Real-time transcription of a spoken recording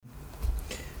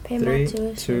Pay Three, my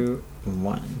tuition. 2,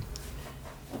 1.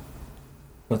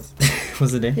 What's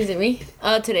the day? Is it me?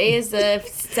 Today is the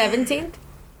 17th.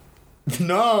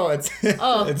 No, it's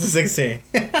Oh. it's the 16th.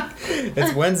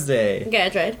 It's Wednesday. Okay, I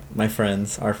tried. My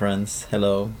friends, our friends.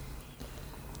 Hello.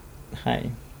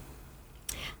 Hi.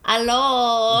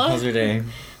 Hello. How's your day?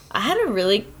 I had a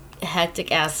really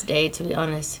hectic ass day, to be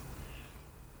honest.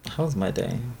 How was my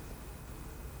day?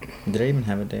 Did I even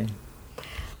have a day?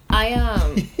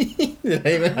 Did I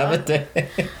even have a day?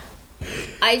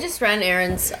 I just ran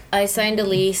errands. I signed a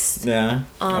lease. Yeah.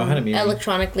 I had a meeting.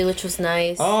 Electronically, which was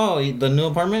nice. Oh, the new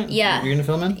apartment? Yeah. You're gonna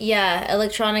film it? Yeah,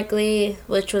 electronically,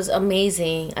 which was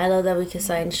amazing. I love that we can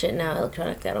sign shit now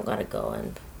electronically. I don't gotta go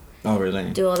and Oh,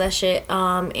 really? do all that shit.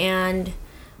 And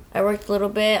I worked a little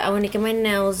bit. I went to get my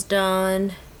nails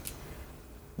done.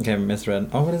 Okay, misread.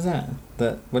 Oh, what is that?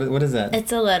 What is that?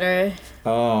 It's a letter.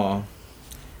 Oh.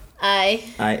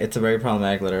 It's a very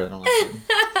problematic letter. I don't like it.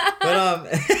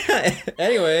 But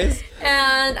anyways.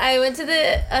 And I went to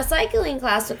a cycling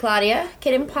class with Claudia,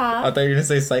 Kid and I Pop. thought you were gonna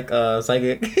say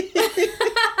psychic.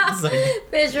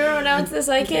 Bitch, remember when I went to the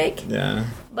psychic? Yeah.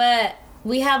 But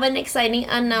we have an exciting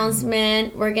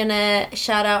announcement. We're gonna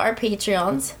shout out our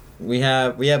Patreons. We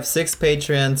have 6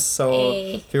 Patreons. So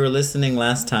Hey. if you were listening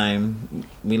last time,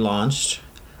 we launched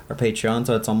our Patreon.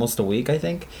 So it's almost a week, I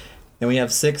think. And we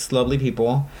have 6 lovely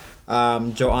people.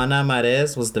 Joanna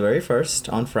Mares was the very first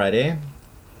on Friday.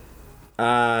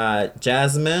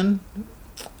 Jasmine,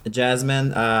 we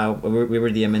were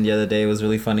DMing the other day. It was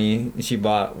really funny. She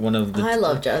bought one of the. I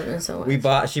love Jasmine so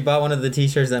much. She bought one of the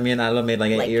T-shirts that me and Isla made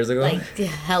like 8 years ago. Like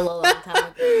hella long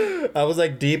time ago. I was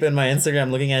like deep in my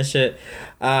Instagram looking at shit.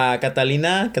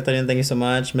 Catalina, thank you so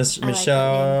much.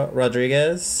 Michelle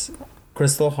Rodriguez,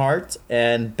 Crystal Hart,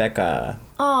 and Becca.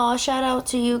 Aw, shout out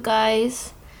to you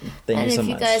guys. Thank you so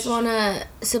much. And if you guys want to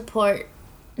support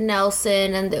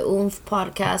Nelson and the Oomph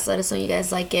podcast, let us know you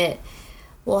guys like it.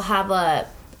 We'll have a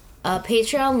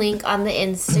Patreon link on the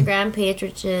Instagram page,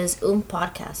 which is Oomph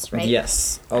Podcast, right?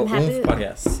 Yes. Oh, I'm happy Oomph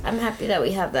Podcast. I'm happy that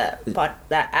we have that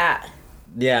at.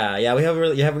 Yeah, we have a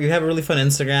really fun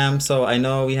Instagram. So I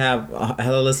know we have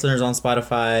hello listeners on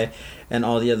Spotify and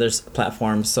all the other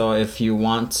platforms. So if you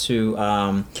want to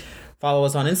follow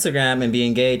us on Instagram and be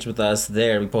engaged with us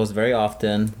there, we post very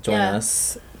often. Join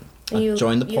us.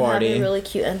 Join the party. You have it really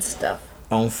cute and stuff.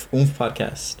 Oomph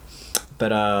Podcast.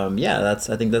 But I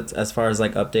think that's as far as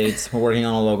like updates. We're working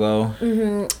on a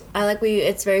logo. I like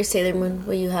it's very Sailor Moon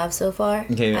what you have so far.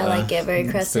 Okay, I like it, very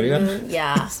Crescent studio? Moon.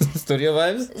 Yeah. Studio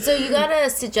vibes. So you got a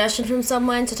suggestion from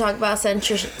someone to talk about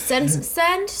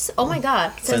oh my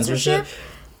god, censorship?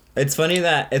 It's funny.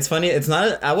 It's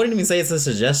not. I wouldn't even say it's a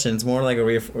suggestion. It's more like a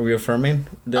reaffirming.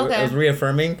 Okay. It was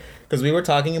reaffirming because we were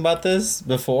talking about this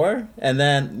before, and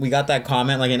then we got that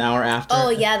comment like an hour after. Oh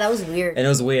yeah, that was weird. And it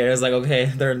was weird. It was like, okay,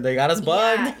 they got us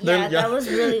bugged. Yeah, that was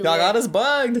really weird. Y'all got us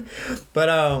bugged.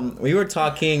 But we were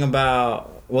talking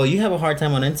about. Well, you have a hard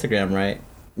time on Instagram, right?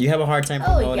 You have a hard time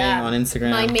promoting on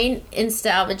Instagram. My main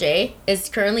Insta J is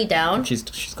currently down. She's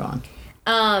gone.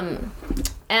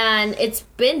 And it's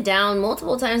been down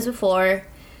multiple times before.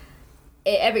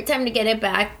 Every time to get it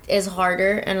back is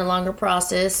harder and a longer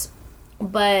process.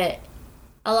 But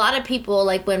a lot of people,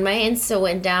 like when my Insta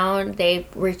went down, they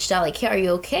reached out like, hey, are you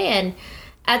okay? And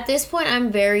at this point,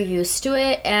 I'm very used to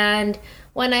it. And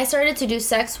when I started to do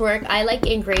sex work, I like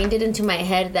ingrained it into my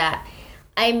head that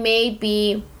I may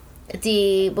be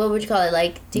what would you call it?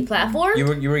 Like deplatformed?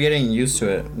 You were getting used to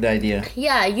it, the idea.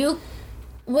 Yeah, you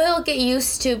will get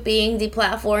used to being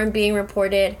deplatformed, being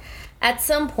reported at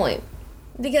some point.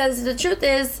 Because the truth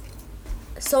is,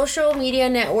 social media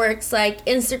networks like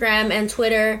Instagram and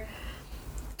Twitter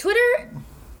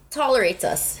tolerates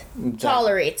us.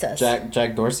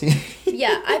 Jack Dorsey.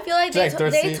 Yeah, I feel like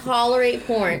they tolerate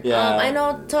porn. Yeah. I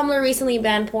know Tumblr recently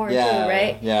banned porn too,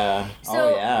 right? Yeah.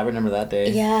 So, I remember that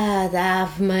day. Yeah, I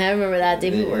remember that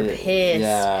day. People were pissed.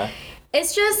 Yeah.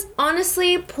 It's just,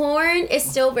 honestly, porn is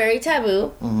still very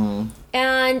taboo. Mm-hmm.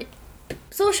 And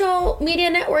social media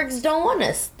networks don't want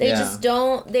us. They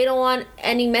don't want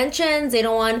any mentions. They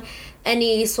don't want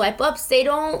any swipe ups. They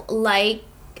don't like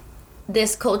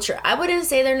this culture. I wouldn't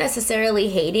say they're necessarily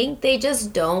hating. They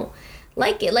just don't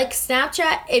like it. Like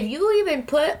Snapchat, if you even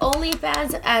put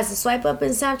OnlyFans as a swipe up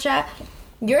in Snapchat,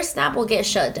 your Snap will get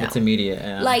shut down. It's immediate,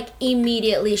 yeah. Like,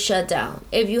 immediately shut down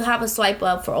if you have a swipe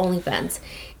up for OnlyFans.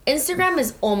 Instagram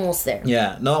is almost there.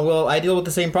 Yeah. No, well, I deal with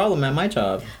the same problem at my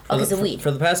job. Because of weed.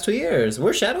 For the past 2 years.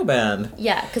 We're shadow banned.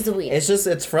 Yeah, because of weed.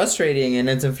 It's frustrating and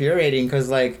it's infuriating because,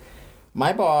 like,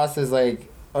 my boss is,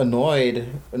 like, annoyed.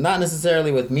 Not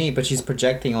necessarily with me, but she's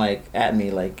projecting, like, at me,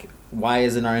 like, why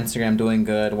isn't our Instagram doing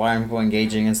good? Why aren't people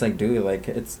engaging? It's like, dude, like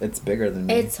it's bigger than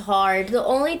me. It's hard. The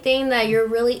only thing that you're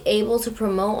really able to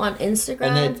promote on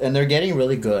Instagram, and they're getting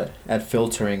really good at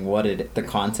filtering what the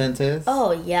content is.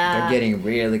 oh yeah, They're getting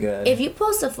really good. if you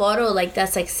post a photo like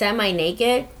that's like semi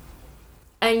naked,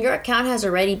 and your account has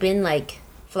already been like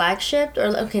flagshipped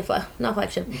or not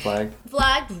flagship,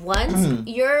 flagged once,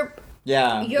 you're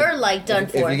like done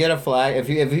for. If you get a flag,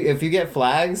 if you get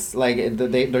flags, like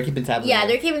they're keeping tabs. Yeah,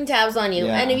 they're keeping tabs on you.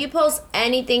 Yeah. And if you post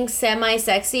anything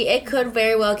semi-sexy, it could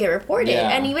very well get reported. Yeah.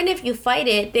 And even if you fight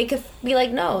it, they could be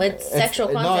like, no, it's sexual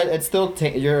content. No, it's still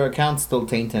your account's still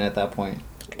tainted at that point.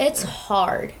 It's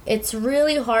hard. It's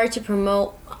really hard to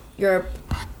promote your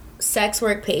sex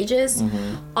work pages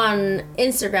on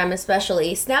Instagram,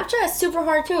 especially. Snapchat is super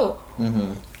hard too.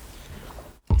 Mm-hmm.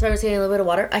 So I was getting a little bit of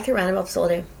water. I could rant about this all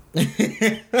day.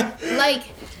 Like,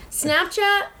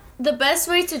 Snapchat, the best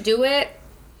way to do it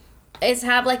is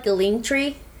have like a link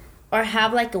tree or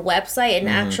have like a website, an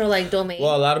actual like domain.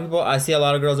 Well, I see a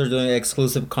lot of girls are doing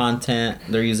exclusive content.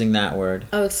 They're using that word.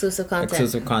 Oh, exclusive content.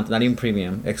 Exclusive content, not even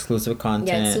premium. Exclusive content.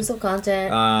 Yeah, exclusive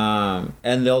content.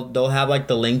 And they'll have like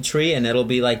the link tree, and it'll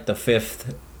be like the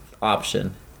 5th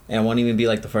option, and won't even be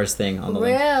like the first thing on the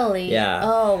link. Really? Yeah.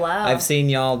 Oh wow. I've seen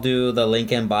y'all do the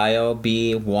link in bio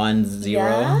B10.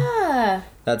 Yeah.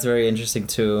 That's very interesting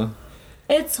too.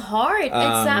 It's hard. In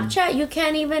Snapchat, you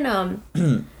can't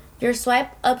even your swipe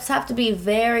ups have to be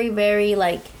very, very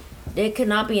like, it could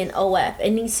not be an OF. It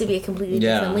needs to be a completely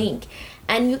different link.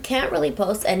 And you can't really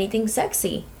post anything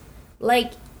sexy.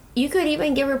 Like, you could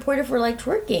even get reported for like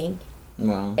twerking.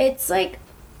 Wow. It's like,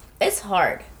 it's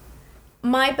hard.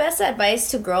 My best advice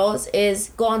to girls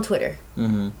is go on Twitter.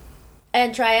 Mm-hmm.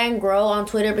 And try and grow on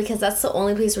Twitter, because that's the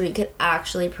only place where you could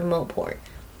actually promote porn.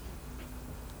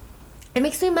 It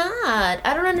makes me mad.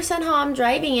 I don't understand how I'm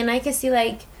driving and I can see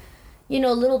like, you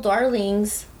know, Little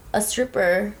Darlings, a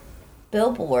stripper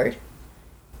billboard.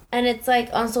 And it's like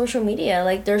on social media,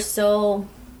 like they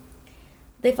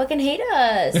fucking hate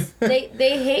us. they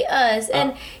hate us.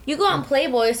 And you go on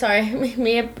Playboy, sorry,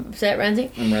 me upset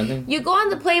ranting. I'm ranting. You go on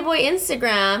the Playboy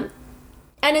Instagram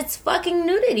and it's fucking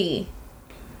nudity.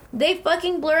 They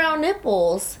fucking blur out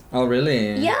nipples. Oh,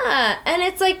 really? Yeah, and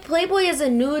it's like Playboy is a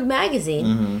nude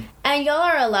magazine. And y'all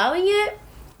are allowing it,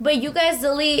 but you guys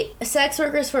delete sex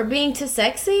workers for being too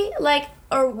sexy? Like,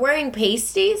 or wearing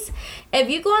pasties? If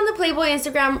you go on the Playboy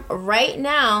Instagram right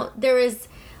now, there is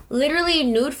literally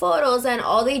nude photos and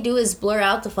all they do is blur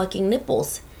out the fucking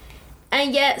nipples.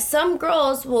 And yet some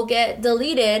girls will get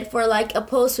deleted for like a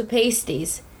post with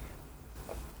pasties.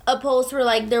 A post where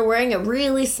like they're wearing a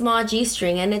really small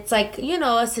G-string and it's like, you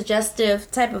know, a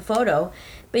suggestive type of photo.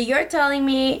 But you're telling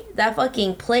me that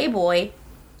fucking Playboy,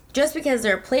 just because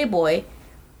they're Playboy,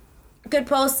 could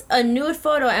post a nude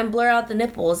photo and blur out the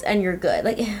nipples and you're good.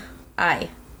 Like,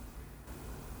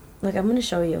 Look, I'm gonna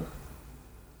show you.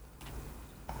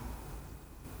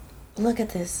 Look at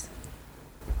this.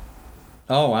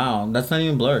 Oh, wow. That's not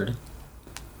even blurred.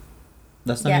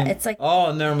 That's not Yeah, even... it's like...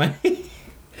 Oh, never mind.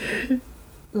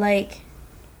 Like,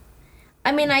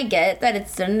 I mean, I get that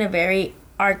it's done in a very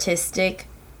artistic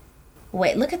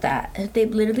way. Look at that. They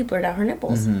literally blurred out her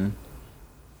nipples.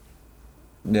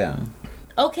 Yeah.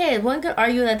 Okay, one could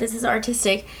argue that this is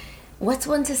artistic. What's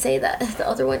one to say that the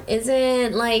other one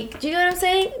isn't? Like, do you know what I'm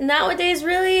saying? Nowadays,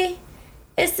 really,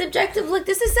 it's subjective. Look,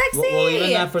 this is sexy. Well,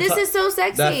 even this is so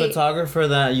sexy. That photographer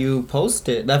that you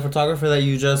posted, that photographer that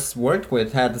you just worked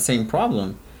with had the same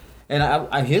problem.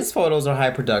 And his photos are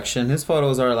high production. His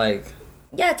photos are like...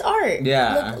 Yeah, it's art.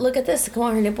 Yeah. Look at this. Come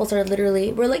on, her nipples are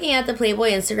literally... We're looking at the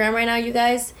Playboy Instagram right now, you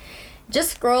guys.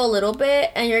 Just scroll a little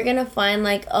bit and you're going to find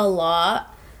like a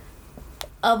lot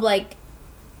of like...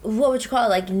 What would you call it?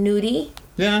 Like nudie?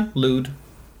 Yeah, lewd.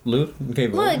 Okay,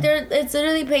 vote. Look, it's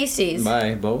literally pasties.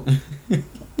 Bye, vote.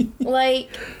 Like,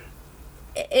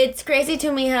 it's crazy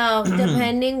to me how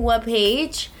depending what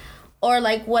page or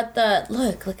like what the...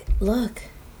 Look.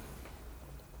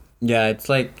 Yeah, it's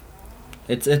like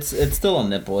it's still a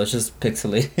nipple. It's just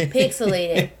pixelated.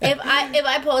 If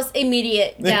I post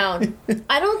immediate down,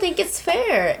 I don't think it's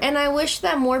fair, and I wish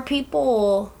that more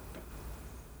people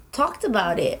talked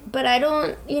about it. But I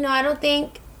don't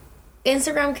think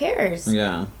Instagram cares.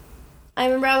 Yeah. I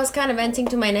remember I was kind of venting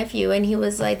to my nephew, and he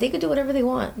was like, "They could do whatever they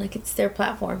want. Like it's their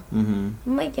platform." I'm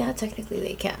like, "Yeah, technically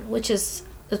they can," which is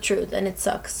the truth, and it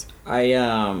sucks.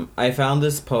 I found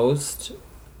this post.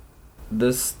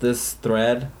 This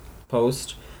thread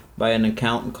post by an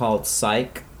account called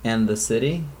Psych and the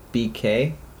City,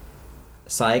 BK.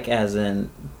 Psych as in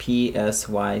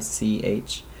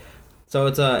PSYCH. So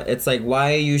it's like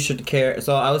why you should care.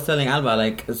 So I was telling Alba,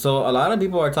 like, so a lot of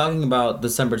people are talking about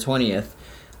December 20th.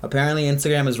 Apparently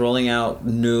Instagram is rolling out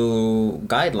new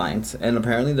guidelines, and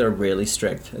apparently they're really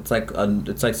strict. It's like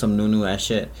some new ass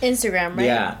shit. Instagram, right?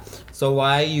 Yeah. So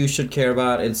why you should care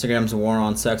about Instagram's war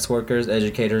on sex workers,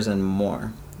 educators, and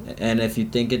more, and if you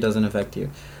think it doesn't affect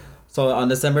you. So on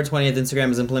December 20th,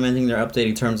 Instagram is implementing their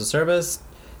updated terms of service,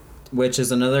 which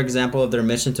is another example of their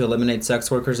mission to eliminate sex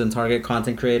workers and target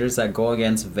content creators that go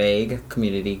against vague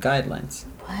community guidelines.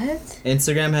 What?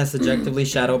 Instagram has subjectively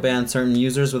shadow banned certain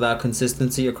users without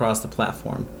consistency across the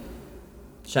platform.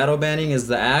 Shadow banning is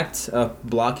the act of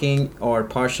blocking or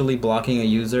partially blocking a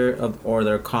user or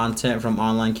their content from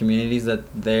online communities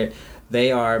that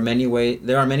there are many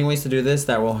ways to do this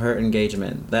that will hurt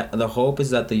engagement. That the hope is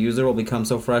that the user will become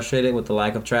so frustrated with the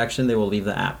lack of traction they will leave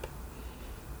the app.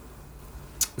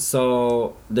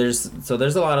 So there's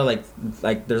a lot of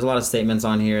like there's a lot of statements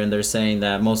on here, and they're saying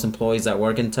that most employees that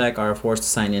work in tech are forced to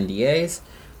sign NDAs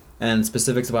and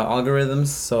specifics about algorithms,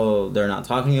 so they're not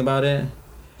talking about it.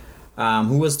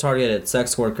 Who was targeted?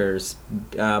 Sex workers,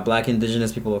 Black,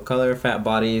 Indigenous people of color, fat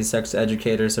bodies, sex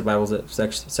educators, survivors of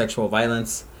sexual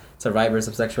violence,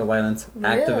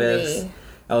 activists,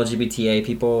 LGBTA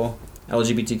people,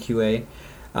 LGBTQA.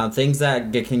 Things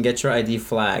that can get your ID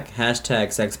flag.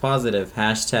 Hashtag sex positive.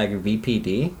 Hashtag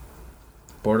VPD.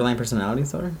 Borderline personality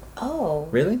disorder? Oh.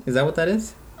 Really? Is that what that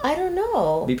is? I don't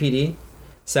know. VPD?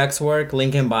 Sex work,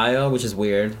 link in bio, which is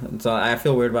weird. So I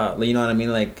feel weird about, you know what I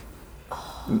mean? Like,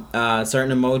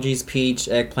 certain emojis, peach,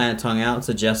 eggplant, tongue out,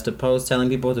 suggestive posts, telling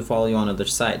people to follow you on other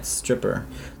sites. Stripper.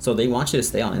 So they want you to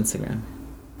stay on Instagram.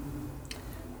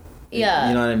 Yeah.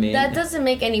 You know what I mean? That doesn't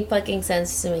make any fucking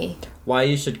sense to me. Why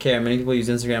you should care. Many people use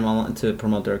Instagram online to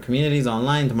promote their communities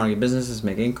online, to market businesses,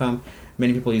 make income.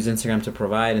 Many people use Instagram to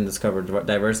provide and discover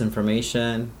diverse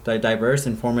information, diverse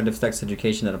informative sex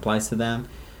education that applies to them.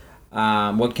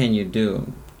 What can you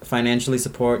do? Financially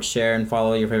support, share, and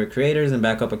follow your favorite creators and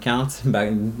backup accounts.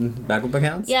 Backup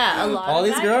accounts? Yeah, a lot. All of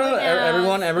these girls,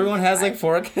 everyone has like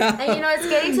 4 accounts. And you know, it's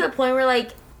getting to the point where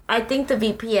like I think the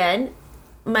VPN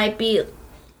might be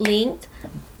linked.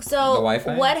 So the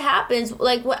Wi-Fi? What happens?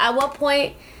 Like, at what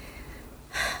point?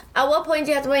 At what point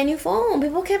do you have to buy a new phone?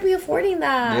 People can't be affording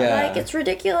that. Yeah. Like, it's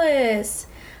ridiculous.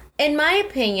 In my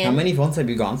opinion. How many phones have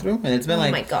you gone through? And it's been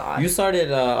my God. You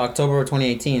started October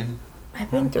 2018.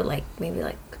 I've been through like maybe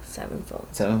like 7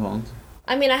 phones. 7 phones.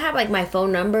 I mean, I have like my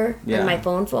phone number and my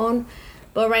phone,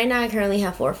 but right now I currently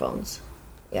have 4 phones.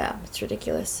 Yeah, it's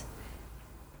ridiculous.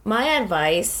 My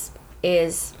advice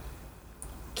is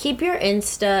keep your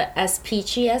Insta as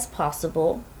peachy as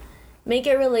possible. Make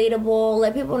it relatable.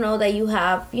 Let people know that you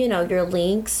have, you know, your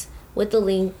links with the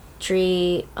link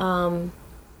tree.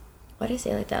 Why do I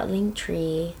say it like that? Link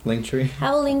tree.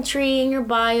 Have a link tree in your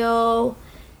bio.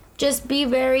 Just be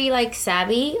very like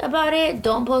savvy about it.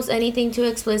 Don't post anything too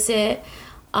explicit.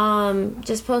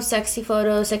 Just post sexy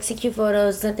photos, sexy cute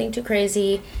photos, nothing too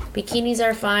crazy. Bikinis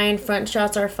are fine, front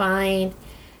shots are fine.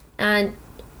 And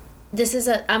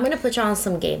I'm gonna put you on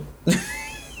some game.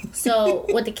 So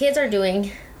what the kids are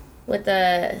doing with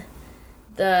the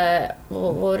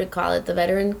what would you call it? The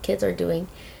veteran kids are doing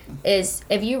is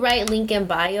if you write link in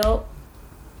bio,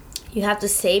 you have to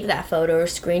save that photo or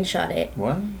screenshot it.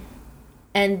 What?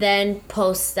 And then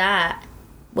post that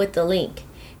with the link.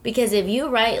 Because if you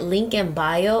write link in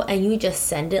bio and you just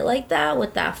send it like that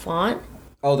with that font.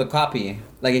 Oh, the copy.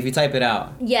 Like if you type it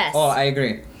out. Yes. Oh, I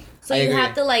agree. So you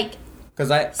have to like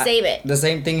save it. The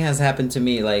same thing has happened to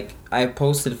me. Like I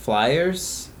posted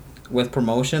flyers with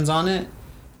promotions on it,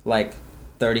 like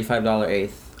 $35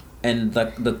 eighth, and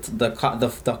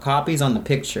the copies on the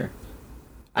picture.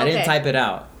 I didn't type it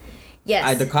out.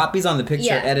 Yes. The copies on the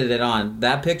picture edited on.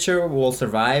 That picture will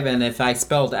survive, and if I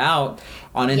spelled out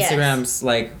on Instagram's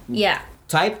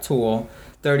type tool,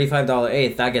 $35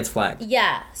 eighth, that gets flagged.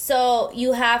 Yeah. So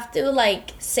you have to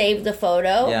like save the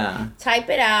photo. Yeah. Type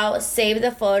it out, save the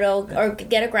photo, or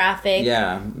get a graphic.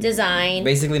 Yeah. Design.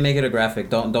 Basically, make it a graphic.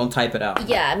 Don't type it out.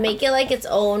 Yeah. Make it like its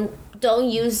own.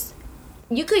 Don't use.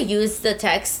 You could use the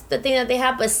text, the thing that they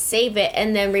have, but save it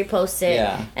and then repost it.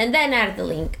 Yeah. And then add the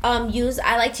link.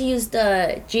 I like to use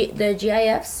the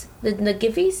GIFs, the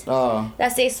Giphies. Oh.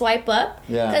 That say swipe up.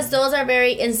 Yeah. Because those are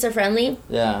very Insta friendly.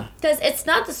 Yeah. Because it's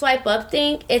not the swipe up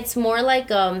thing. It's more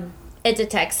like it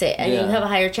detects it and you have a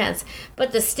higher chance.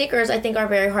 But the stickers I think are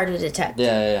very hard to detect.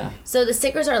 Yeah. So the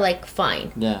stickers are like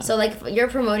fine. Yeah. So like if you're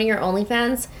promoting your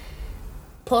OnlyFans,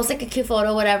 post like a cute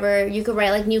photo, whatever. You could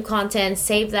write like new content,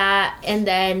 save that, and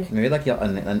then maybe like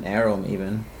an arrow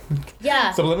even.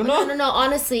 Yeah. Subliminal? No.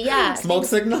 Honestly, yeah. Smoke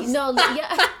signals? No,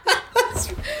 yeah.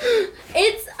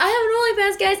 I have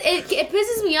OnlyFans, guys, it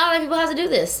pisses me off that people have to do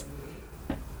this.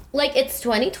 Like, it's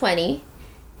 2020.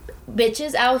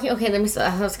 Bitches out here. Okay, let me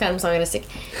stop. I was kind of gonna stick.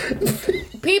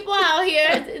 People out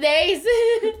here,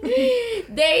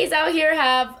 days out here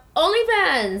have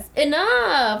OnlyFans.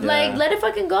 Enough. Yeah. Like, let it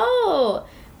fucking go.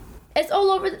 It's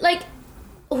all over. Like,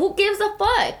 who gives a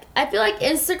fuck? I feel like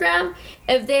Instagram,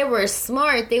 if they were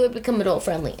smart, they would become adult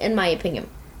friendly, in my opinion.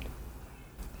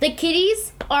 The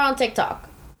kiddies are on TikTok.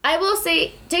 I will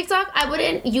say, TikTok, I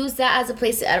wouldn't use that as a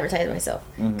place to advertise myself.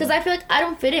 Because I feel like I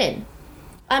don't fit in.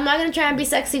 I'm not going to try and be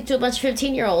sexy to a bunch of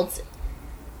 15-year-olds.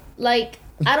 Like,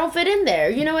 I don't fit in there.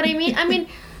 You know what I mean? I mean,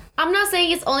 I'm not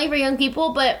saying it's only for young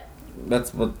people, but...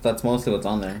 That's mostly what's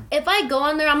on there. If I go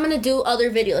on there, I'm going to do other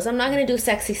videos. I'm not going to do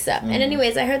sexy stuff. And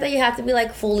anyways, I heard that you have to be,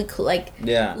 like, fully, like,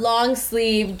 long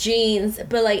sleeve jeans.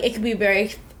 But, like, it could be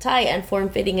very tight and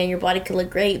form-fitting and your body could look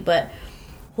great. But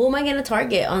who am I going to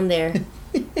target on there?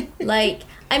 Like...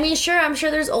 I mean, sure, I'm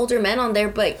sure there's older men on there,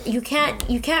 but you can't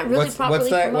really properly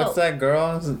promote. What's that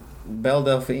girl? Belle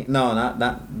Delphine? No,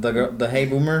 not the girl. The Hey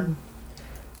Boomer.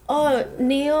 Oh,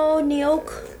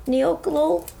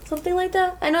 Neoklo, something like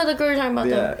that. I know the girl you're talking about.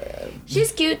 Though.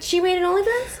 She's cute. She made an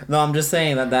OnlyFans. No, I'm just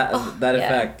saying that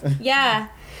effect. Yeah,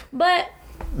 but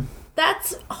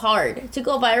that's hard to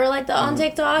go viral like that on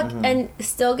TikTok and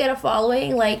still get a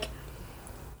following. Like,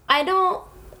 I don't.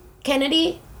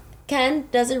 Ken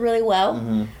does it really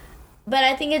well, but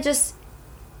I think it's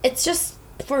just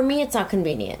for me it's not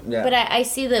convenient. Yeah. But I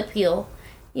see the appeal,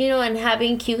 you know, and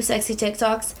having cute, sexy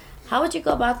TikToks. How would you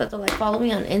go about that? To like follow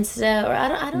me on Insta or I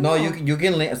don't know. No, you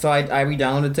can link. So I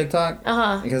re-downloaded TikTok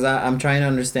because I'm trying to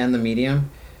understand the medium.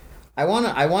 I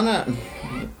wanna,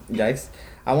 guys,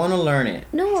 I wanna learn it.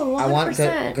 No, 100%. I want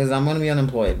because I'm gonna be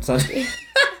unemployed. So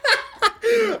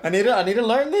I need to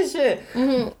learn this shit.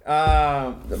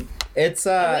 It's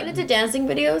Are we into dancing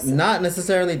videos? Not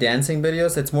necessarily dancing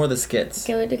videos. It's more the skits.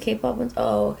 Can we do K-pop ones?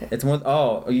 Oh, okay. It's more.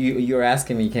 Oh, you were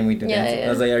asking me, can we do dancing? Yeah. I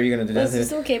was like, are you gonna do dancing? Let's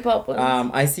do some K-pop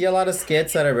ones. I see a lot of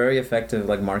skits that are very effective,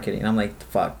 like marketing. I'm like,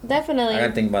 fuck. Definitely. I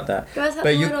gotta think about that.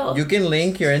 But you can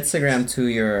link your Instagram to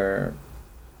your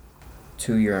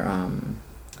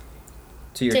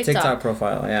TikTok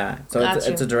profile. Yeah. So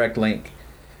it's a direct link.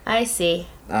 I see.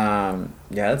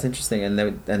 Yeah, that's interesting, and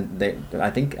they I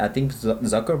think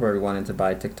Zuckerberg wanted to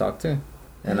buy TikTok too,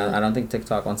 and I don't think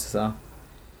TikTok wants to sell.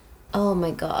 Oh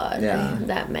my god! Yeah,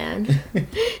 that man.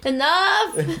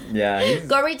 Enough. Yeah.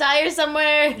 Go retire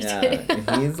somewhere.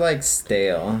 Yeah, he's like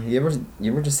stale. You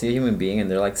ever just see a human being and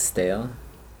they're like stale?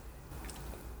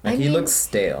 Like he looks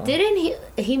stale. Didn't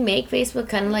he make Facebook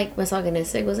kind of like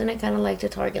misogynistic? Wasn't it kind of like to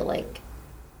target like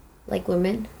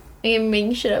women? I'm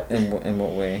making shit up. In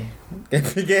what way?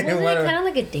 Wasn't it kind of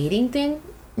like a dating thing?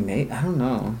 Mate, I don't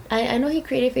know. I know he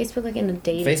created Facebook like in a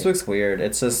dating. Facebook's weird.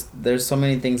 It's just there's so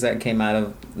many things that came out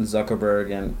of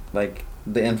Zuckerberg and like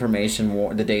the information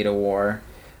war, the data war.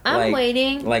 I'm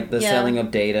waiting. Like the selling of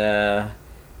data,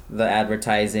 the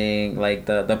advertising, like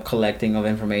the collecting of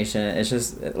information. It's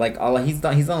just like he's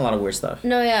done a lot of weird stuff.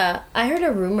 No, yeah, I heard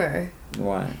a rumor.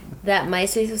 What? That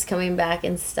MySpace was coming back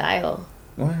in style.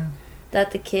 What?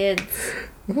 That the kids.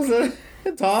 Who's that?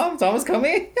 Tom was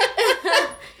coming.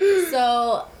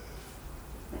 So.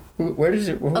 Who's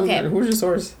your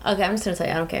source? Okay, I'm just gonna tell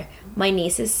you. I don't care. My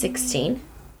niece is 16.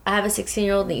 I have a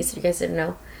 16-year-old niece. If you guys didn't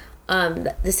know,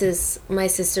 this is my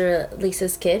sister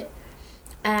Lisa's kid.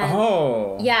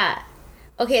 And yeah.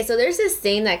 Okay, so there's this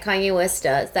thing that Kanye West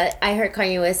does that I heard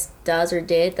Kanye West does or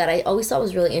did that I always thought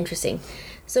was really interesting.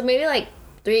 So maybe like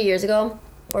 4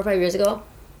 or 5 years ago.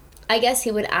 I guess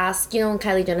he would ask, when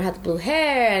Kylie Jenner had the blue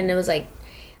hair, and it was like,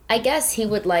 I guess he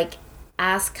would like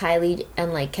ask Kylie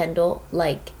and like Kendall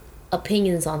like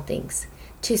opinions on things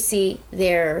to see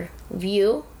their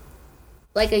view,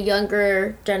 like a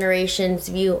younger generation's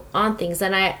view on things.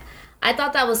 And I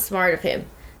thought that was smart of him.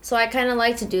 So I kind of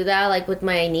like to do that like with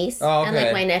my niece and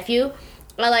like my nephew.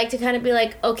 I like to kind of be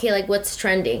like, okay, like what's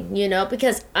trending,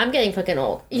 because I'm getting fucking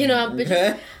old.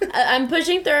 I'm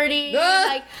pushing 30.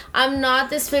 Like, I'm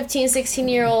not this 15,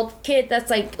 16-year-old kid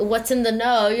that's like, what's in the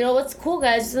know? What's cool,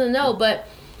 guys, in the know. But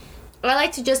I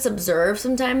like to just observe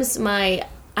sometimes. I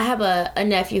have a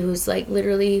nephew who's like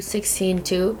literally 16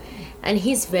 too. And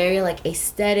he's very like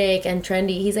aesthetic and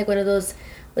trendy. He's like one of those,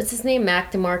 what's his name?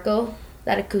 Mac DeMarco,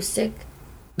 that acoustic.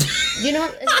 Is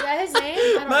that his name?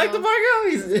 I don't Mac know.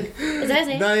 DeMarco? Is that his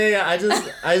name? No, yeah. I just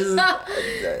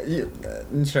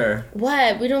sure.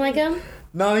 What? We don't like him?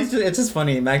 No, it's just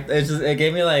funny. It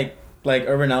gave me like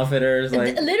Urban Outfitters,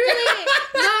 like literally.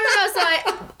 No. So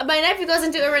my nephew goes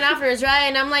into Urban Outfitters, right?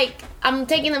 And I'm like, I'm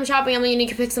taking them shopping. I'm like, you need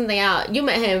to pick something out. You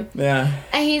met him. Yeah.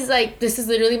 And he's like, this is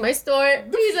literally my store.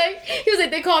 He was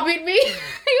like, they copied me. He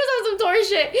was on some tour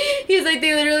shit. He's like,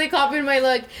 they literally copied my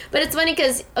look. But it's funny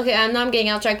because, okay, I know I'm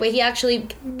getting off track, but he actually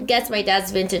gets my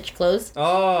dad's vintage clothes.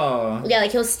 Oh. Yeah,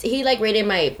 like he like raided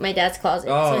my dad's closet.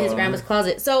 Oh. So his grandma's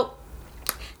closet. So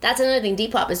that's another thing.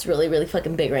 Depop is really, really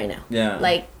fucking big right now. Yeah.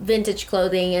 Like vintage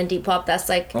clothing and Depop, that's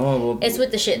like, it's with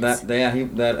the shits.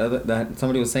 That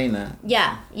somebody was saying that.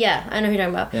 Yeah, I know who you're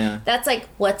talking about. Yeah. That's like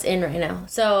what's in right now.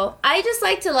 So I just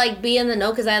like to like be in the know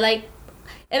because I like,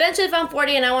 eventually if I'm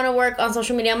 40 and I want to work on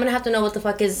social media, I'm going to have to know what the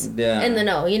fuck is in the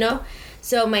know, you know?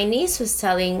 So my niece was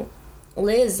telling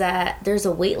Liz that there's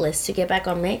a wait list to get back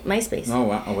on MySpace. Oh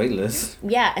wow, a wait list.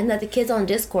 Yeah, and that the kids on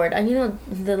Discord, and you know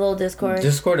the little Discord.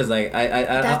 Discord is like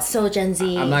that's so Gen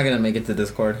Z. I'm not gonna make it to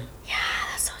Discord. Yeah,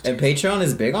 that's so Gen And Patreon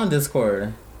is big on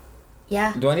Discord.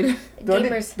 Yeah. Do I need to get on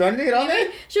there?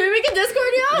 Should we make a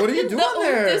Discord, y'all? What do you do on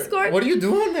there? Discord. What do you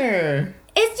do on there?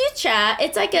 It's you chat.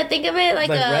 It's like think of it like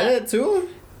a Reddit too.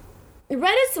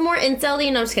 Reddit's more intel-y.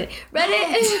 No, I'm just kidding.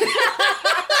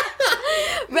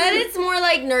 Reddit's more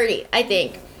like nerdy, I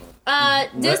think.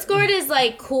 Discord is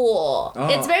like cool. Oh.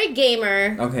 It's very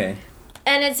gamer. Okay.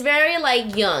 And it's very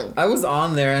like young. I was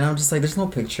on there and I'm just like, there's no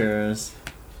pictures.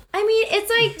 I mean, it's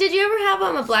like, did you ever have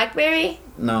a BlackBerry?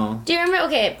 No. Do you remember?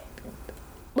 Okay.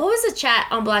 What was the chat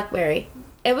on BlackBerry?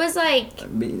 It was like...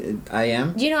 I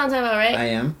am? Do you know what I'm talking about, right? I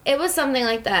am. It was something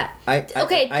like that.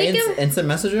 Instant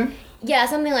Messenger? Yeah,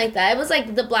 something like that. It was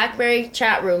like the BlackBerry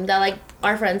chat room that like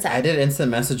our friends had. I did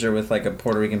Instant Messenger with like a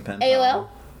Puerto Rican pen. AOL?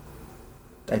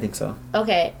 I think so.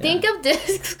 Okay. Yeah. Think of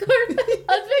Discord. Let's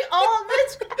make all of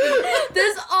this.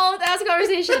 This is all that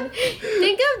conversation.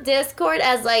 Think of Discord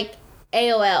as like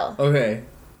AOL. Okay.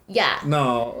 Yeah.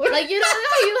 No. Like you know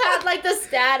how you had like the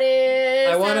status.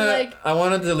 I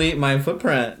wanna delete my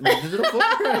footprint. My digital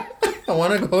footprint. I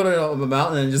wanna go to a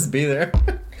mountain and just be there.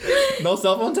 No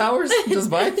cell phone towers? Just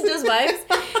vibes? Just vibes.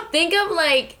 Think of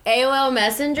like AOL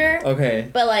Messenger. Okay.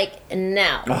 But like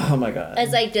now. Oh my god.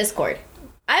 It's like Discord.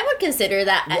 I would consider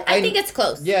that. I think it's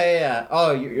close. Yeah.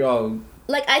 Oh,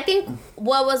 like I think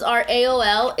what was our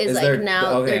AOL is like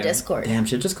now their Discord. Damn,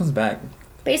 shit just comes back.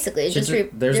 Basically, it's just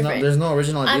there's different. there's no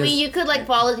original ideas. I mean, you could like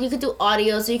follow. You could do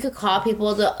audio, so you could call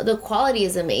people. The quality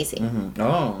is amazing. Mm-hmm.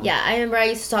 Oh. Yeah, I remember I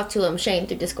used to talk to Shane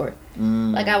through Discord.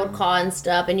 Like I would call and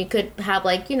stuff, and you could have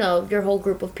like your whole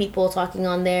group of people talking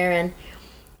on there. And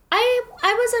I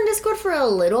was on Discord for a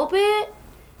little bit,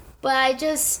 but I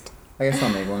guess I'll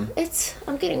make one.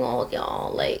 I'm getting old,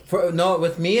 y'all. Like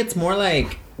with me it's more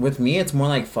like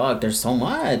fuck. There's so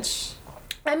much.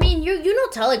 I mean, you know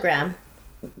Telegram.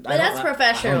 But that's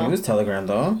professional. I don't use Telegram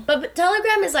though. But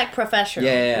Telegram is like professional,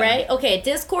 right? Okay,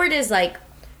 Discord is like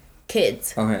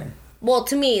kids. Okay. Well,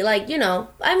 to me, like,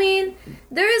 I mean,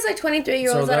 there is like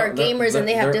 23-year-olds that are gamers and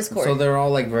they have Discord. So they're all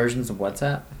like versions of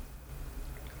WhatsApp?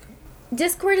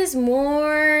 Discord is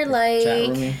more like... Chat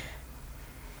roomy?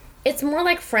 It's more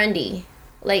like friendly.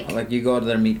 Like you go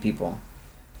there and meet people.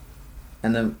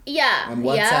 And then and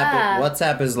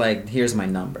WhatsApp is like, here's my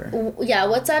number. Yeah,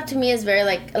 WhatsApp to me is very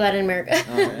like Latin America.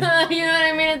 Okay. You know what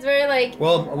I mean? It's very like...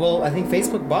 Well, I think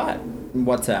Facebook bought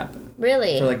WhatsApp.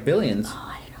 Really? For like billions.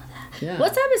 Oh, I didn't know that. Yeah.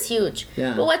 WhatsApp is huge.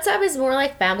 Yeah. But WhatsApp is more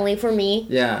like family for me.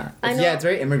 Yeah. It's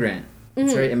very immigrant. Mm-hmm.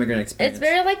 It's very immigrant experience. It's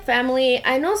very like family.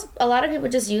 I know a lot of people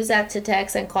just use that to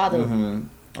text and call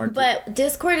them. Mm-hmm. But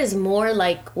Discord is more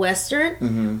like Western.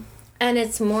 Mm-hmm. And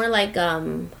it's more like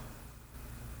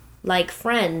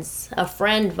friends, a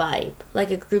friend vibe, like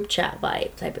a group chat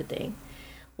vibe type of thing.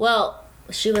 Well,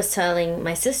 she was telling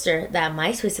my sister that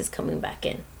MySpace is coming back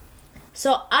in.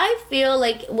 So I feel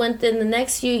like within the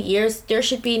next few years, there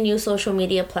should be new social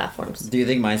media platforms. Do you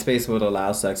think MySpace would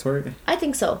allow sex work? I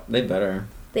think so. They better.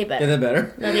 They better. Yeah, they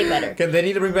better. No, they better. They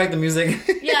need to bring back the music.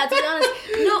 Yeah, to be honest.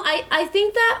 No, I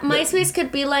think that MySpace could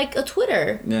be like a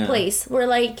Twitter place where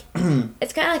like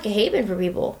it's kind of like a haven for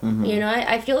people. Mm-hmm.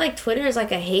 I feel like Twitter is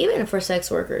like a haven for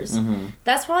sex workers. Mm-hmm.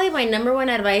 That's probably my number one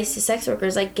advice to sex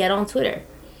workers, like get on Twitter.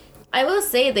 I will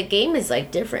say the game is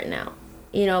like different now.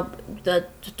 The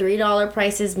 $3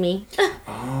 price is me.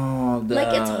 Oh,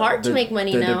 like it's hard to make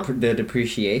money now. The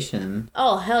depreciation.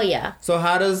 Oh, hell yeah. So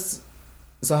how does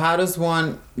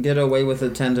one get away with a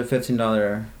 $10 to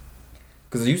 $15?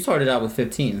 Because you started out with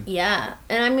 15. Yeah,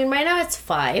 and I mean right now it's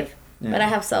 5, but I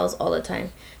have sales all the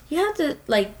time. You have to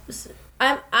like,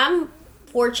 I'm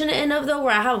fortunate enough though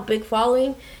where I have a big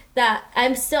following that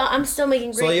I'm still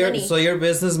making great money. So your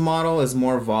business model is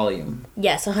more volume.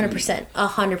 Yes, 100%,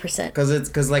 100%.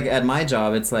 Because like at my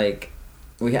job it's like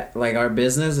we have like our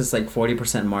business is like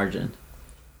 40% margin.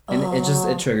 And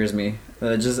it triggers me.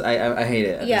 I hate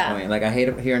it at this point. Like, I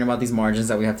hate hearing about these margins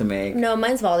that we have to make. No,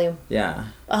 mine's volume. Yeah.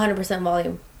 100%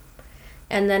 volume.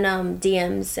 And then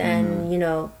DMs and, you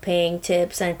know, paying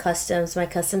tips and customs. My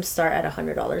customs start at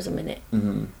 $100 a minute.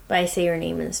 Mm-hmm. But I say your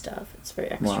name and stuff. It's very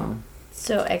extra. Wow.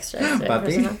 So extra.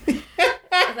 Personal.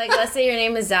 Like, let's say your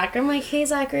name is Zachary. I'm like, hey,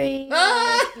 Zachary.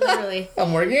 Like, literally.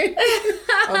 I'm working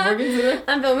today.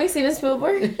 I'm filming Steven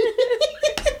Spielberg.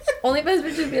 Only best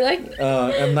bitches be like...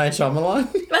 M. Night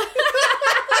Shyamalan.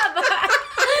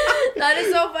 That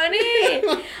is so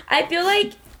funny. I feel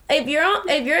like if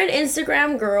you're an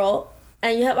Instagram girl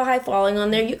and you have a high following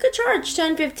on there, you could charge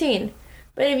 $10-15.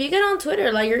 But if you get on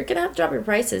Twitter, like, you're gonna have to drop your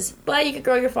prices. But you could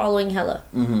grow your following hella.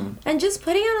 Mm-hmm. And just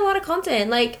putting out a lot of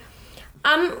content. Like,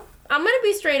 I'm gonna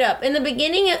be straight up. In the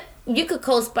beginning, you could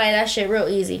coast by that shit real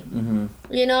easy. Mm-hmm.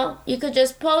 You know? You could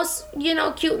just post, you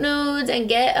know, cute nudes and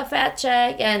get a fat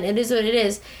check, and it is what it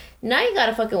is. Now you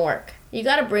gotta fucking work. You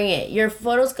gotta bring it. Your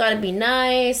photos gotta be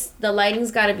nice. The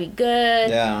lighting's gotta be good.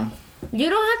 Yeah. You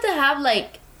don't have to have,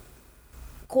 like,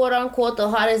 quote-unquote, the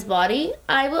hottest body.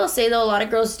 I will say, though, a lot of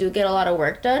girls do get a lot of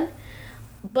work done.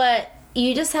 But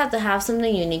you just have to have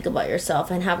something unique about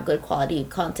yourself and have good quality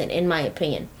content, in my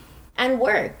opinion. And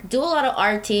work. Do a lot of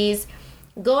RTs.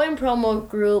 Go in promo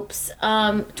groups.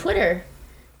 Twitter.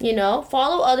 You know,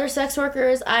 follow other sex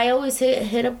workers. I always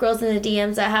hit up girls in the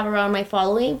DMs that have around my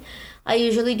following. I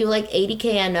usually do like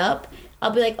 80K and up.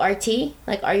 I'll be like, RT.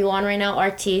 Like, are you on right now?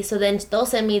 RT. So then they'll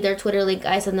send me their Twitter link.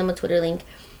 I send them a Twitter link.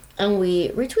 And we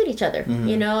retweet each other. Mm-hmm.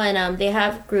 You know, and they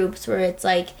have groups where it's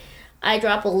like, I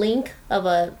drop a link of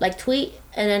a, like, tweet.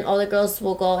 And then all the girls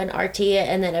will go and RT it.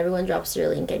 And then everyone drops their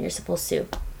link. And you're supposed to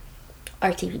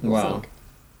RT people's link.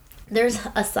 There's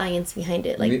a science behind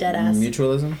it, like deadass.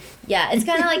 Mutualism? Yeah, it's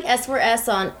kind of like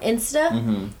S4S on Insta,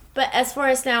 mm-hmm. but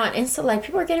S4S now on Insta, like,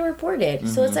 people are getting reported. Mm-hmm.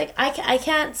 So it's like, I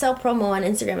can't sell promo on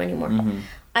Instagram anymore. Mm-hmm.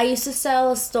 I used to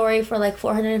sell a story for like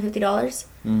 $450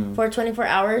 mm-hmm. for 24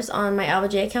 hours on my Alva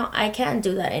J account. I can't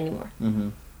do that anymore. Mm-hmm.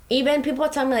 Even people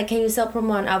tell me, like, can you sell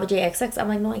promo on Alva J XX? I'm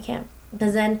like, no, I can't.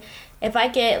 Because then if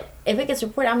it gets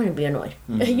reported, I'm going to be annoyed.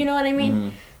 Mm-hmm. You know what I mean? Mm-hmm.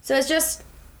 So it's just,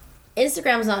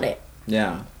 Instagram's not it.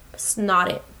 Yeah. It's not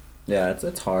it. Yeah,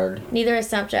 it's hard. Neither is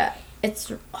Snapchat.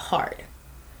 It's hard.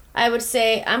 I would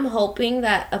say I'm hoping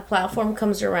that a platform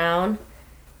comes around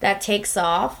that takes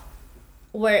off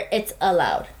where it's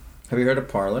allowed. Have you heard of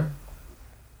Parler?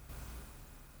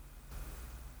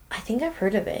 I think I've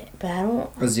heard of it, but I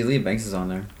don't... Azealia Banks is on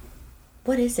there.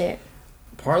 What is it?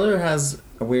 Parler has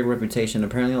a weird reputation.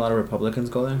 Apparently a lot of Republicans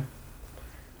go there.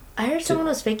 I heard someone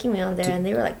was faking me on there and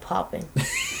they were like popping.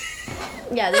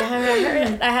 Yeah,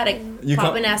 I had a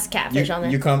poppin' ass catfish on there.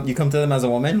 You come to them as a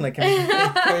woman? Like,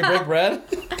 can we break bread?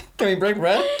 Can we break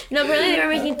bread? No, apparently they were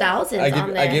making thousands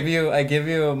on there. I give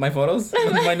you my photos,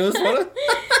 my newest photo.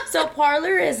 So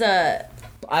Parler is a...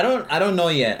 I don't know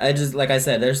yet. I just, like I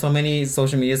said, there's so many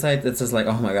social media sites. It's just like,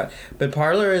 oh my god. But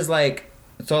Parler is like,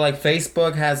 so like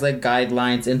Facebook has like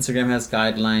guidelines, Instagram has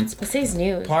guidelines. It says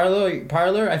news.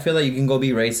 Parler, I feel like you can go be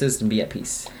racist and be at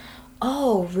peace.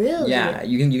 Oh, really? Yeah,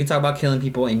 you can talk about killing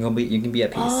people and you can be at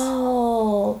peace.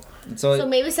 Oh. So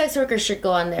maybe sex workers should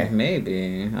go on there.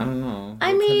 Maybe. I don't know.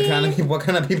 What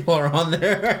kind of people are on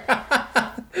there?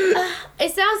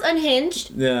 It sounds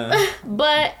unhinged. Yeah.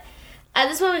 But at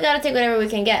this point, we gotta take whatever we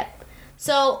can get.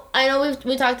 So I know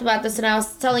we talked about this, and I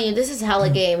was telling you this is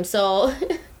hella game. So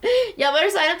y'all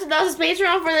better sign up to Dawson's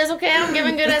Patreon for this, okay? I'm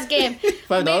giving good ass game.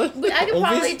 $5. I could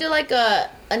probably do like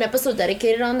an episode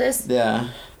dedicated on this. Yeah.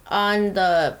 On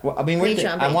the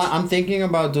Patreon page. I'm thinking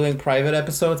about doing private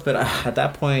episodes, but at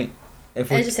that point, it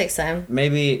just takes time.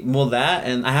 Maybe that,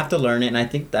 and I have to learn it, and I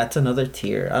think that's another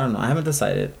tier. I don't know. I haven't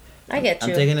decided. I get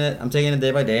you. I'm taking it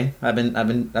day by day. I've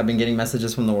been getting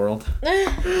messages from the world.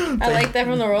 I like that,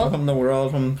 from the world. From the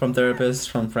world, from therapists,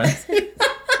 from friends.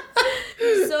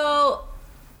 So,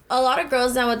 a lot of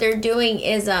girls now, what they're doing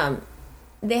is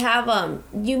they have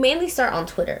you mainly start on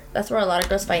Twitter. That's where a lot of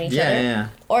girls find each other. Yeah.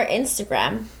 Or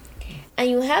Instagram. And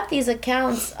you have these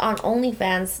accounts on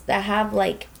OnlyFans that have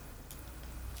like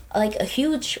a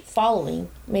huge following,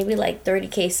 maybe like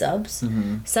 30K subs.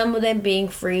 Mm-hmm. Some of them being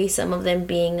free, some of them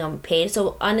being paid.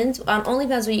 So on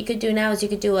OnlyFans, what you could do now is you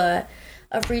could do a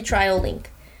free trial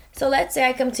link. So let's say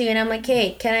I come to you and I'm like,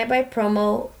 hey, can I buy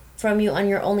promo from you on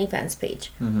your OnlyFans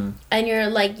page? Mm-hmm. And you're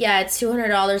like, yeah, it's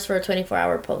 $200 for a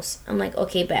 24-hour post. I'm like,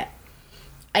 okay, bet.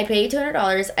 I pay you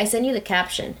 $200. I send you the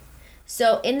caption.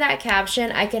 So in that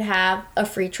caption, I could have a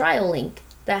free trial link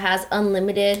that has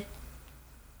unlimited,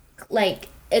 like,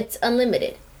 it's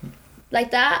unlimited.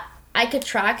 Like that, I could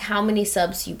track how many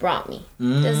subs you brought me.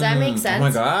 Does that make sense? Oh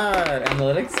my god,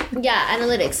 analytics? Yeah,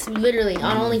 analytics, literally,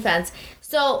 on OnlyFans.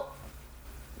 So,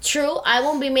 true, I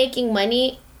won't be making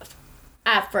money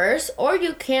at first, or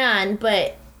you can,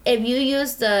 but if you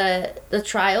use the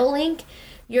trial link,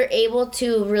 you're able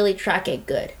to really track it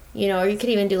good. You know, or you could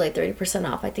even do like 30%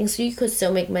 off, I think. So you could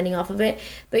still make money off of it,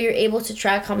 but you're able to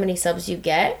track how many subs you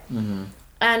get.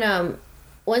 And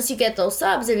once you get those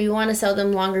subs, if you want to sell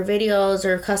them longer videos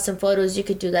or custom photos, you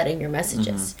could do that in your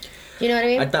messages. You know what I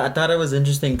mean? I thought it was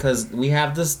interesting because we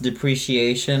have this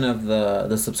depreciation of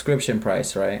the subscription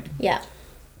price, right? Yeah.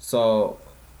 So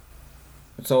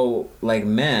like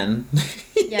men,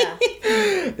 Yeah.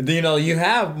 you know, you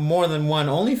have more than one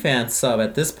OnlyFans sub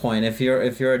at this point if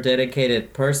you're a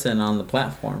dedicated person on the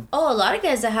platform. Oh, a lot of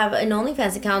guys that have an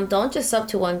OnlyFans account don't just sub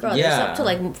to one girl. Yeah. They're sub to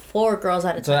like 4 girls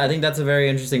at a time. So I think that's a very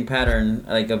interesting pattern,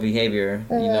 like, of behavior.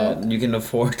 You know, you can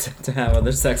afford to have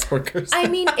other sex workers. I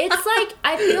mean, it's like,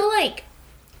 I feel like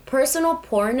personal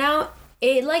porn now,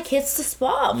 it like hits the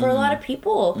spot for a lot of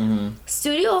people.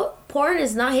 Studio porn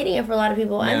is not hitting it for a lot of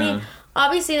people. I mean,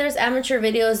 obviously there's amateur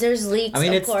videos, there's leaks. I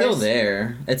mean, of it's course. still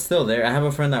there. It's still there. I have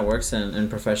a friend that works in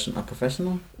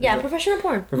professional. Yeah, professional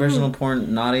porn. Professional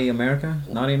porn, Naughty America.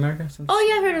 Something? Oh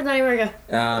yeah, I've heard of Naughty America.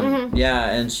 Yeah,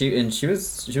 and she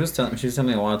was telling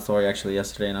me a wild story actually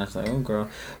yesterday, and I was like, oh girl,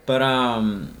 but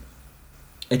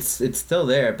it's still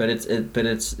there, but it's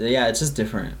just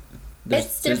different.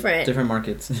 It's different. Different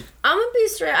markets. I'm gonna be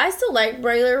straight. I still like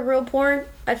regular real porn.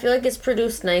 I feel like it's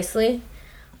produced nicely,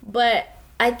 but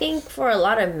I think for a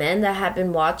lot of men that have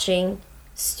been watching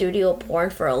studio porn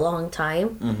for a long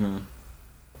time,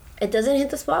 it doesn't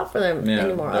hit the spot for them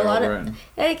anymore. A lot of,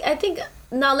 I think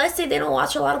now, let's say they don't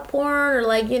watch a lot of porn, or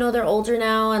like, you know, they're older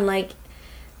now, and like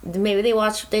maybe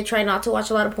they try not to watch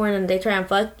a lot of porn and they try and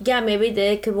fuck. Yeah, maybe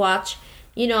they could watch,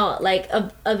 you know, like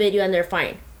a video and they're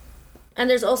fine. And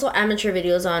there's also amateur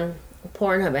videos on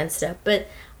Pornhub and stuff. But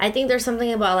I think there's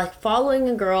something about like following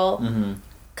a girl,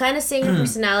 kind of seeing her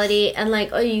personality, and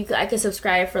like, I could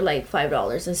subscribe for like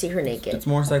 $5 and see her naked. It's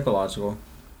more psychological.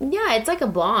 Yeah, it's like a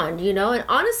bond, you know? And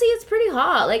honestly, it's pretty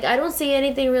hot. Like, I don't see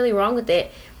anything really wrong with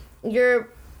it. You're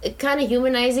kind of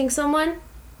humanizing someone.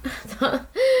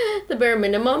 The bare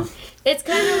minimum. It's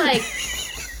kind of like,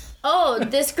 oh,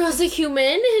 this girl's a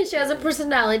human and she has a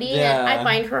personality, and I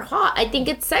find her hot. I think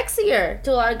it's sexier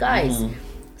to a lot of guys.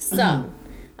 Some.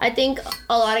 I think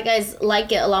a lot of guys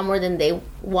like it a lot more than they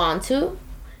want to.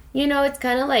 You know, it's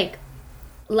kind of like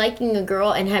liking a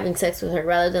girl and having sex with her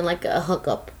rather than like a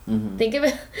hookup. Think of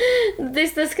it,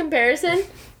 this comparison.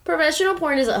 Professional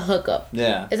porn is a hookup.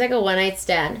 Yeah. It's like a one-night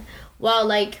stand. While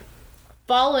like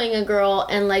following a girl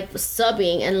and like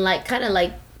subbing and like kind of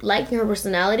like liking her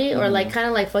personality, or like kind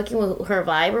of like fucking with her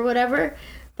vibe or whatever,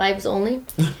 vibes only,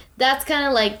 that's kind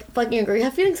of like fucking a girl you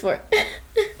have feelings for.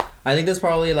 I think there's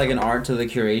probably like an art to the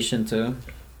curation too.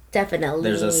 Definitely.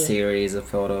 There's a series of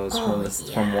photos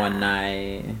from one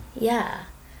night. Yeah,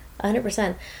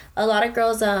 100%. A lot of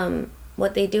girls,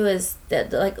 what they do is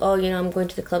that they're like, oh, you know, I'm going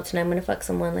to the club tonight, I'm gonna fuck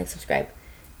someone, like, subscribe,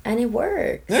 and it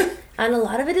works. And a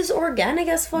lot of it is organic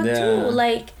as fuck too.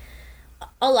 Like,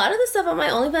 a lot of the stuff on my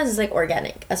OnlyFans is like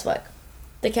organic as fuck.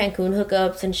 The Cancun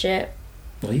hookups and shit.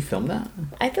 Well, you filmed that?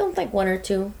 I filmed like 1 or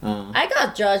 2. I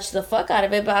got judged the fuck out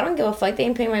of it, but I don't give a fuck. They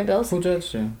ain't paying my bills. Who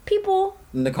judged you? People.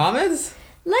 In the comments?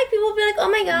 Like, people be like, oh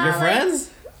my god. Your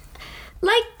friends?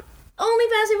 Like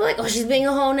OnlyFans people like, oh, she's being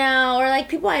a hoe now. Or like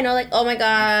people I know like, oh my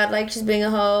god, like she's being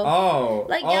a hoe. Oh.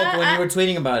 Like, when you were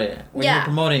tweeting about it. When you were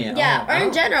promoting it. Yeah. Or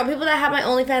in general, people that have my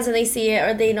OnlyFans and they see it,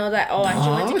 or they know that, oh, she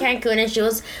went to Cancun and she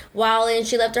was wild and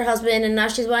she left her husband and now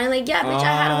she's wild. Like, yeah, bitch,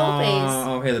 I had a whole phase.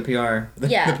 Oh, okay, the PR.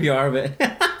 The PR of it.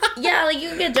 Yeah, like, you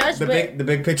can get judged, the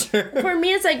big picture. For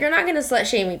me, it's like, you're not gonna slut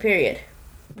shame me, period.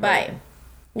 Right. Bye.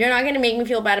 You're not gonna make me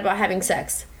feel bad about having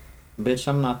sex. Bitch,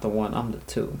 I'm not the one, I'm the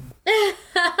 2.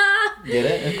 Get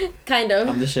it? Kind of.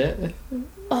 I'm the shit.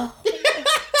 Oh.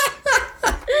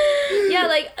 Yeah,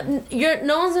 like,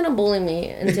 no one's gonna bully me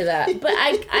into that. But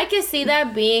I can see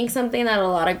that being something that a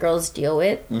lot of girls deal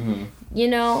with. You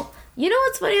know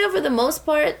what's funny though? For the most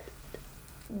part,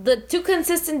 the 2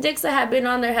 consistent dicks that have been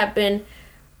on there have been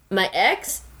my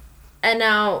ex, and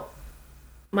now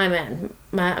my man,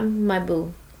 my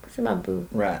boo. What's my boo?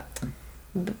 Rat.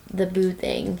 The boo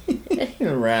thing.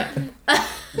 Rat.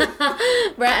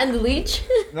 Rat and the leech.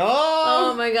 No.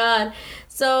 Oh my god.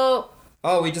 So.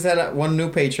 Oh, we just had one new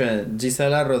patron,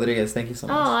 Gisela Rodriguez. Thank you so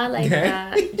much. Oh, I like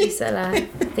that, Gisela.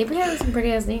 They have some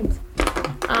pretty ass names.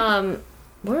 What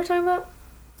were we talking about?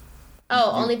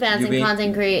 Oh, OnlyFans and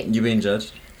content create. You being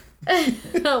judged?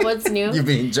 What's new? You're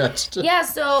being judged. Yeah,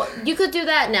 so you could do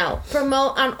that now.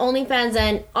 Promote on OnlyFans,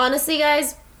 and honestly,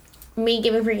 guys, me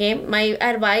giving free game, my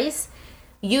advice,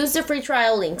 use the free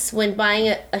trial links when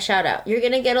buying a shout out. You're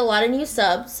gonna get a lot of new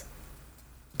subs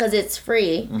because it's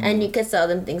free, and you can sell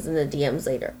them things in the DMs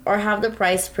later, or have the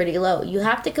price pretty low. You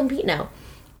have to compete now,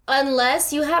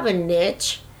 unless you have a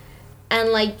niche and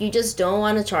like you just don't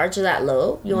want to charge that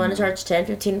low. You want to charge 10,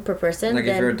 15 per person. Like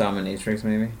then, if you're a dominatrix,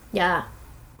 maybe. yeah,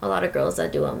 a lot of girls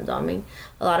that do doming,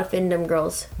 a lot of findom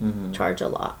girls charge a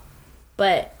lot,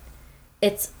 but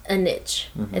it's a niche.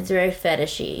 It's very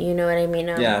fetishy. You know what I mean?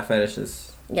 Yeah,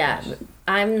 fetishes. Yeah,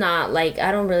 I'm not like,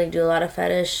 I don't really do a lot of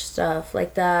fetish stuff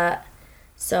like that.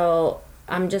 So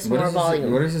I'm just more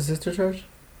volume. What does your sister charge?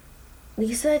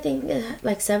 Lisa, I think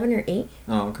like 7 or 8.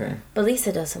 Oh, okay. But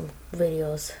Lisa does some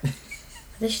videos. I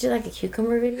think she did like a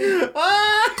cucumber video.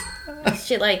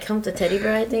 She like come to teddy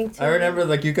bear, I think. Too. I remember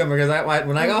the cucumber because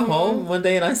when I got home one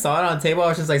day and I saw it on the table, I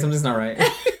was just like, something's not right.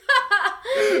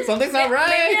 Something's not right.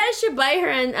 Maybe I should buy her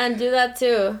and do that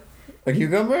too. A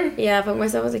cucumber? Yeah, put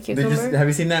myself as a cucumber. Have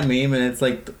you seen that meme? And it's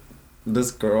like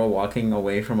this girl walking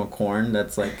away from a corn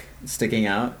that's like sticking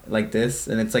out like this,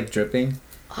 and it's like dripping.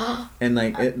 And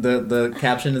like the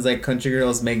caption is like, "Country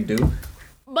girls make do."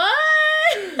 But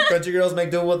country girls make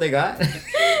do with what they got.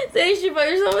 So you should buy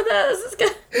yourself with that. This is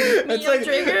good.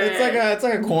 It's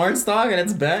like a corn stalk and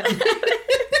it's bent.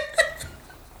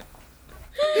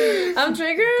 I'm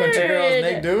triggered. Country girls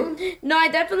make do? No, I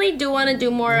definitely do want to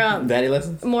do more daddy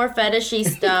lessons. More fetishy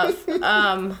stuff.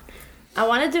 I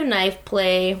want to do knife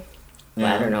play. But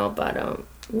I don't know about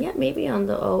yeah, maybe on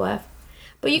the OF.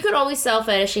 But you could always sell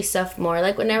fetishy stuff more.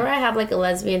 Like whenever I have like a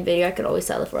lesbian video, I could always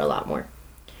sell it for a lot more.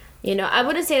 You know, I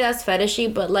wouldn't say that's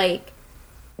fetishy, but like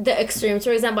the extremes.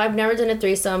 For example, I've never done a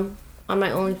threesome on my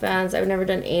OnlyFans. I've never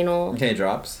done anal. Okay,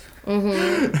 drops. Be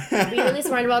really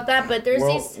smart about that. But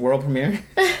there's world premiere.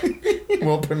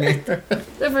 World premiere.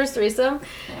 The first threesome.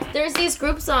 There's these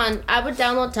groups on. I would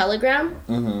download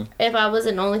Telegram if I was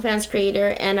an OnlyFans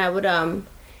creator, and I would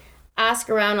ask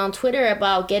around on Twitter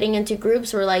about getting into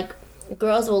groups where like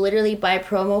girls will literally buy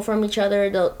promo from each other.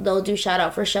 They'll do shout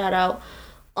out for shout out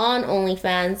on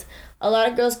OnlyFans. A lot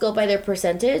of girls go by their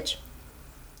percentage.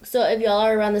 So if y'all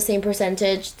are around the same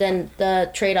percentage, then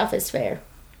the trade-off is fair.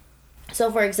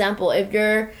 So for example, if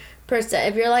you're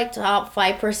like top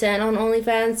 5% on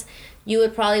OnlyFans, you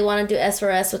would probably want to do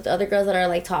S4S with the other girls that are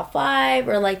like top 5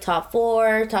 or like top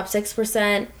 4, top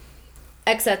 6%,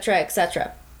 etc.,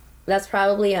 etc. That's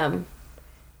probably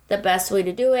the best way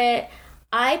to do it.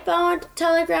 I found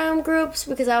Telegram groups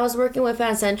because I was working with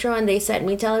Fan Central and they sent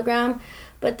me Telegram.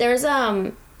 But there's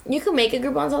you can make a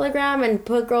group on Telegram and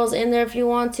put girls in there if you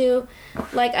want to.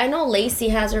 Like I know Lacey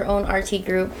has her own RT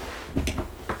group.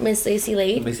 Miss Lacey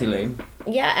Lade. Lacey Lade.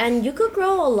 Yeah, and you could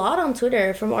grow a lot on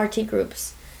Twitter from RT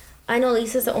groups. I know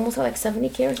Lisa's almost got like 70K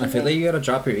or something. I feel like you gotta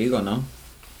drop your ego, no?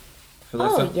 I feel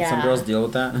like some girls deal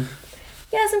with that.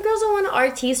 Yeah, some girls don't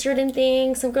want to RT certain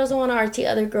things. Some girls don't want to RT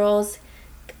other girls.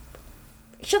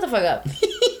 Shut the fuck up.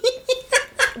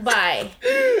 Bye.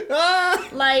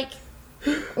 Like,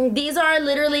 these are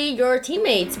literally your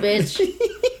teammates, bitch.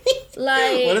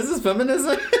 Like, what is this,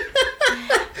 feminism?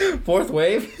 Fourth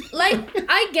wave? Like,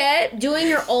 I get doing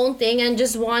your own thing and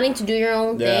just wanting to do your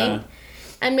own thing.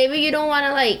 And maybe you don't want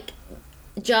to, like,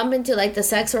 jump into, like, the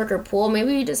sex worker pool.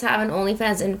 Maybe you just have an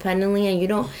OnlyFans independently and you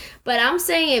don't. But I'm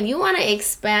saying if you want to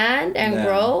expand and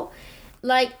grow,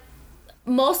 like,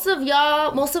 most of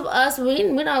us,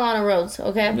 we're not on the roads,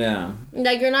 okay? Yeah.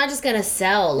 Like, you're not just gonna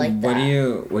sell like that. What do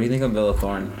you think of Bella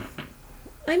Thorne?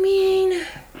 I mean,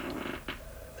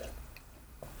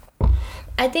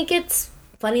 I think it's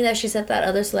funny that she said that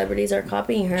other celebrities are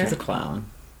copying her. She's a clown.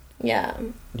 Yeah.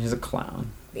 She's a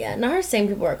clown. Yeah, not her same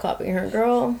people are copying her,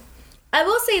 girl. I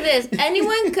will say this.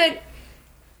 Anyone could...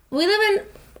 We live in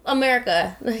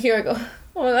America. Here we go.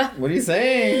 Oh my God. What are you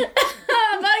saying?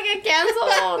 I'm about to get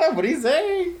canceled. What are you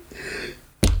saying?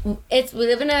 We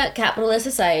live in a capitalist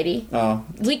society. Oh.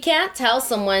 We can't tell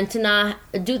someone to not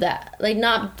do that.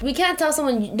 We can't tell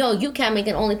someone, no, you can't make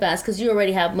an OnlyFans because you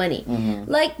already have money. Mm-hmm.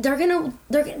 Like, they're gonna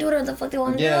do whatever the fuck they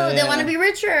want to do. They want to be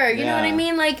richer. You know what I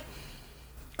mean? Like,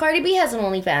 Cardi B has an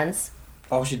OnlyFans.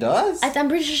 Oh, she does? I'm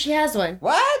pretty sure she has one.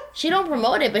 What? She don't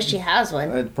promote it, but she has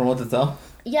one. Promote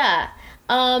itself? Yeah.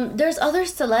 There's other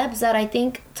celebs that I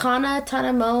think Tana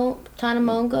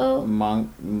Mongo.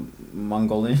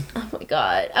 Mongolian. Oh my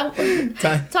God.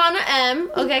 Tana M.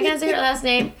 Okay, I can't say her last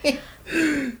name.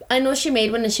 I know she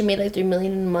made one and she made like $3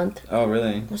 million in a month. Oh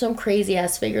really? Some crazy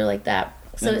ass figure like that.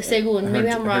 So Segun, maybe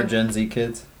I'm wrong. Her Gen Z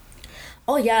kids.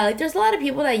 Oh yeah, like there's a lot of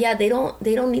people that they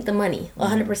don't need the money.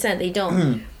 100% they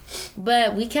don't.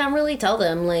 But we can't really tell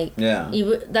them, like,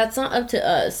 that's not up to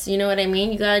us. You know what I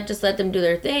mean? You gotta just let them do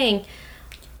their thing.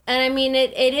 And I mean,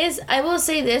 it is, I will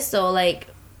say this though, like,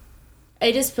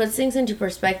 it just puts things into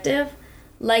perspective.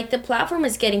 Like, the platform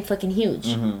is getting fucking huge.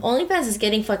 OnlyFans is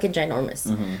getting fucking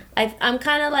ginormous. I'm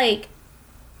kind of like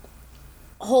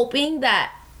hoping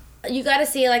that, you gotta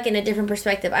see it like in a different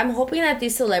perspective. I'm hoping that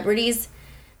these celebrities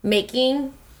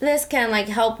making this can like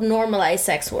help normalize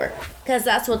sex work, because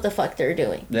that's what the fuck they're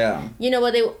doing. Yeah. You know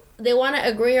what, they want to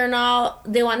agree or not.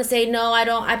 They want to say, no,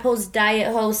 I post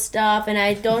diet hoe stuff and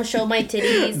I don't show my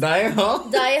titties. Diet hoe?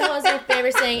 Diet hoe is my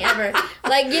favorite saying ever.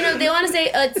 Like, you know, they want to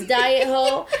say, it's diet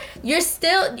hoe.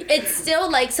 It's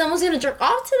still like someone's gonna jerk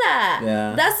off to that.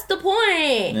 Yeah. That's the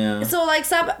point. Yeah. So like,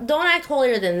 stop, don't act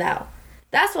holier than thou.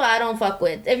 That's what I don't fuck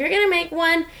with. If you're gonna make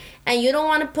one and you don't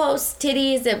want to post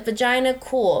titties and vagina,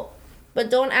 cool. But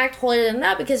don't act holier than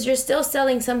that, because you're still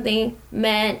selling something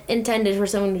meant, intended for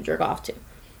someone to jerk off to.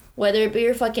 Whether it be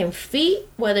your fucking feet,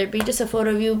 whether it be just a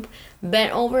photo of you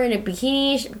bent over in a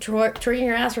bikini, twerking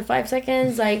your ass for 5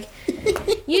 seconds, like, you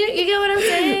get what I'm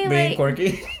saying? Being like,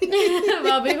 quirky.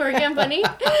 About being quirky and funny.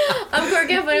 I'm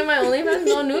quirky and funny in my OnlyFans,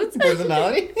 no nudes.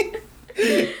 Personality.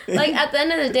 Like, at the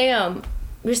end of the day,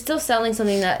 you're still selling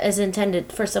something that is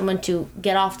intended for someone to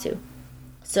get off to.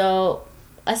 So,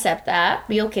 accept that,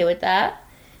 be okay with that,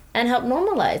 and help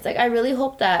normalize. Like, I really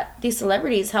hope that these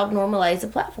celebrities help normalize the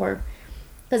platform.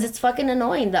 Because it's fucking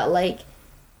annoying that, like,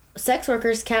 sex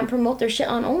workers can't promote their shit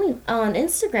on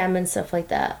Instagram and stuff like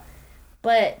that.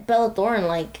 But Bella Thorne,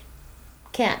 like,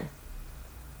 can.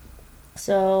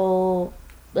 So,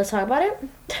 let's talk about it.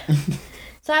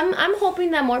 So, I'm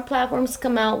hoping that more platforms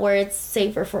come out where it's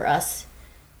safer for us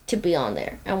to be on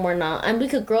there. And we're not. And we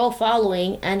could grow a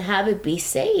following and have it be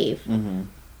safe.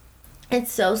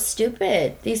 It's so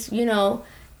stupid. These, you know,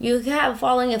 you have a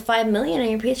following of 5 million and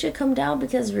your page should come down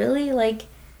because really, like,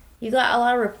 you got a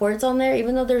lot of reports on there,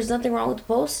 even though there's nothing wrong with the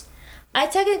post. I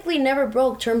technically never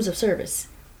broke terms of service.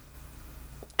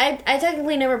 I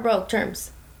technically never broke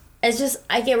terms. It's just,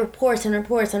 I get reports and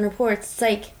reports and reports. It's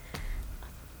like,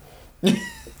 can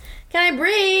I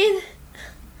breathe?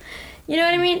 You know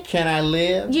what I mean? Can I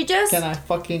live? Can I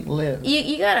fucking live?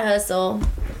 You gotta hustle.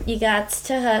 You got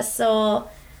to hustle.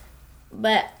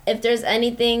 But if there's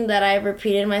anything that I've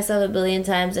repeated myself a billion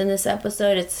times in this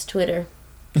episode, it's Twitter.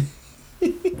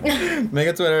 Make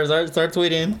a Twitter. Start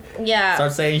tweeting. Yeah.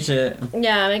 Start saying shit.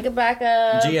 Yeah, make a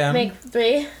backup. GM. Make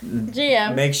 3.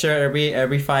 GM. Make sure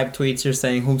every 5 tweets you're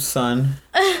saying whose son.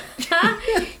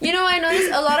 You know, I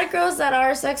noticed a lot of girls that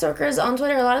are sex workers on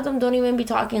Twitter, a lot of them don't even be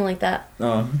talking like that.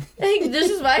 Oh. Like, there's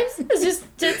just vibes. It's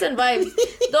just tits and vibes.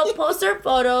 They'll post their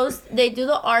photos. They do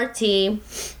the RT.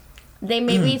 They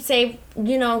maybe say,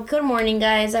 you know, good morning,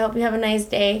 guys. I hope you have a nice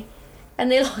day.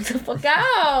 And they log the fuck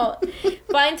out.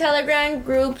 Find Telegram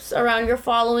groups around your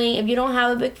following. If you don't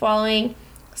have a big following,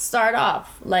 start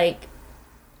off. Like,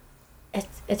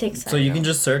 it takes time. So you can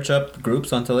just search up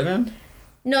groups on Telegram?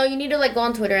 No, you need to, like, go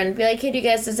on Twitter and be like, hey, you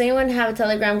guys, does anyone have a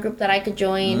Telegram group that I could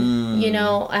join? You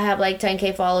know, I have, like,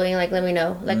 10K following. Like, let me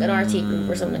know. Like, an RT group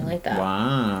or something like that.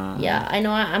 Wow. Yeah, I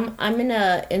know. I'm in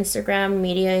a Instagram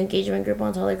media engagement group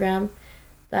on Telegram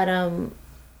that,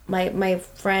 my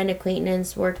friend,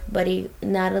 acquaintance, work buddy,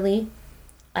 Natalie,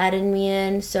 added me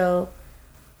in. So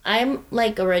I'm,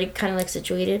 like, already kind of, like,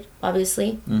 situated,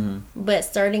 obviously. But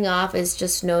starting off is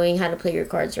just knowing how to play your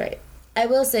cards right. I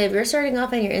will say, if you're starting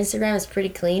off and your Instagram is pretty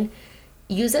clean,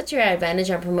 use that to your advantage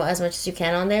and promote as much as you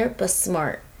can on there, but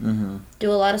smart.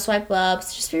 Do a lot of swipe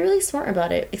ups. Just be really smart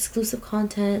about it. Exclusive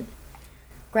content,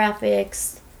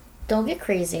 graphics. Don't get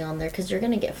crazy on there because you're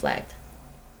going to get flagged.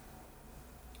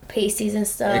 Pasties and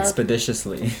stuff.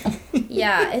 Expeditiously.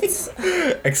 Yeah, it's...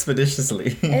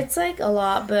 Expeditiously. It's, like, a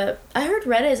lot, but I heard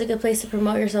Reddit is a good place to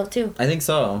promote yourself, too. I think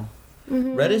so.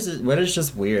 Reddit's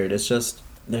just weird. It's just...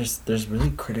 There's really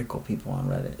critical people on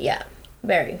Reddit. Yeah,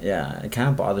 very. Yeah, it kind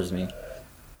of bothers me.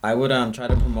 I would try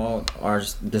to promote our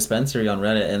dispensary on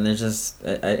Reddit, and there's just...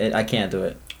 I can't do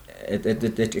it.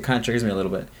 It kind of triggers me a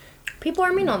little bit. People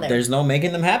are mean on there. There's no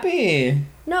making them happy.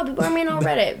 No, people are mean on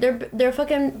Reddit. They're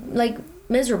fucking, like...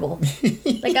 miserable.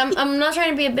 Like, I'm not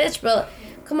trying to be a bitch, but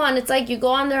come on, it's like you go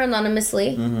on there anonymously.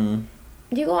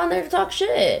 You go on there to talk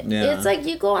shit. Yeah. It's like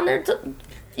you go on there to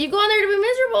be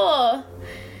miserable.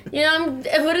 You know,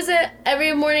 what is it?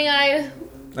 Every morning I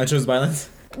choose violence.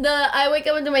 I wake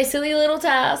up and do my silly little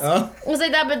task. Oh. It's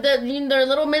like that, but their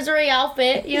little misery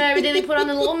outfit. You know, every day they put on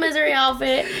their little misery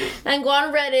outfit and go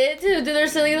on Reddit to do their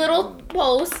silly little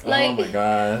posts. Like, oh my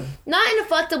god. Not in a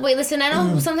fucked up way. Listen, I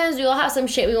know sometimes we all have some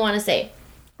shit we want to say.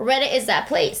 Reddit is that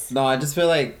place. No, I just feel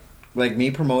like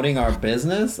me promoting our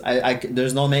business, I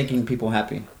there's no making people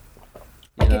happy.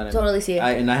 I You know can what totally see it.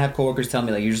 And I have coworkers tell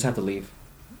me like you just have to leave.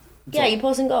 Yeah, you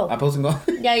post and go. I post and go.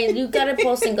 Yeah, you gotta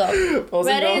post and go. Post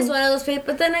and Reddit go. is one of those people,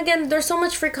 but then again, there's so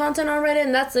much free content on Reddit,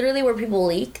 and that's literally where people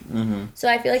leak. Mm-hmm. So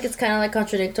I feel like it's kind of like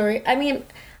contradictory. I mean,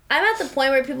 I'm at the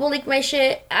point where people leak my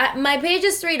shit. My page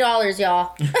is $3,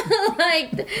 y'all.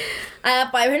 Like, I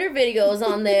have 500 videos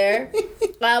on there.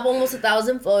 I have almost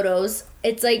 1,000 photos.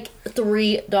 It's like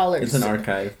 $3. It's an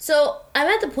archive. So I'm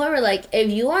at the point where, like,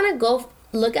 if you want to go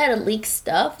look at a leaked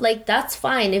stuff, like, that's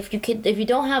fine if you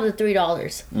don't have the $3.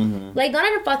 Mm-hmm. Like, not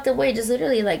in a fucked up way, just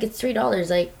literally, like, it's $3.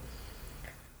 Like,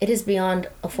 it is beyond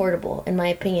affordable, in my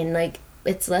opinion. Like,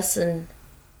 it's less than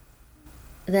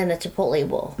a Chipotle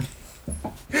bowl.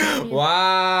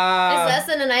 Wow. It's less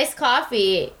than a nice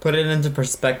coffee. Put it into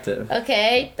perspective.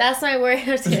 Okay, that's my word.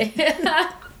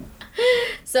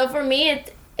 So for me,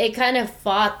 it kind of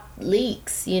fought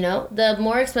leaks, you know? The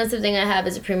more expensive thing I have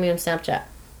is a premium Snapchat.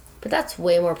 But that's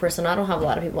way more personal. I don't have a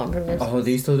lot of people on premium. Oh,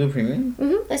 do you still do premium?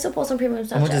 I still post on premium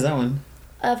Snapchat. How much is that one?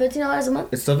 $15 a month.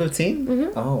 It's still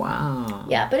 15? Oh, wow.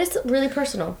 Yeah, but it's really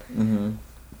personal. Mm-hmm.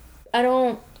 I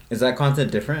don't... Is that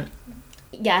content different?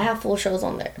 Yeah, I have full shows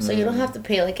on there. So you don't have to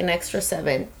pay like an extra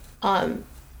 $7.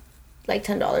 Like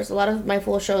 $10. A lot of my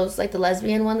full shows, like the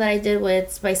lesbian one that I did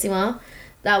with Spicy Ma,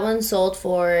 that one sold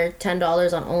for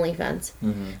 $10 on OnlyFans.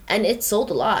 Mm-hmm. And it sold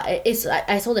a lot.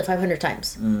 I sold it 500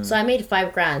 times. So I made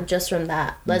 $5,000 just from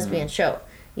that lesbian show.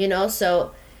 You know,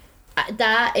 so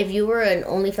that if you were an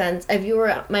OnlyFans, if you were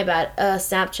a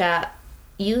Snapchat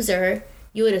user,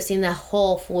 you would have seen that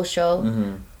whole full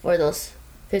show for those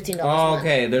 $15 a Oh, month.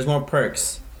 okay. There's more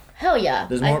perks. Hell yeah.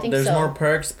 I think There's so. more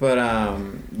perks, but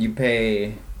you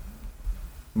pay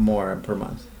more per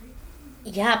month.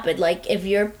 Yeah, but like if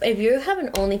you have an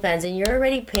OnlyFans and you're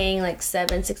already paying like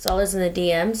 $6 in the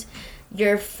DMs,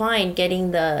 you're fine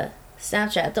getting the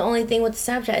Snapchat. The only thing with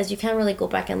the Snapchat is you can't really go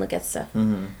back and look at stuff.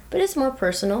 Mm-hmm. But it's more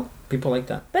personal. People like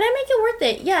that. But I make it worth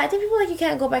it. Yeah, I think people like you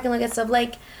can't go back and look at stuff.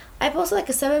 Like I posted like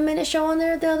a 7-minute show on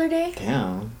there the other day.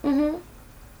 Damn. Mm-hmm.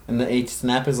 And the each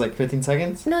snap is like 15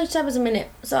 seconds? No, each snap is a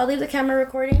minute. So I'll leave the camera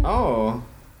recording. Oh.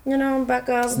 You know, back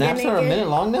up. Snaps are a minute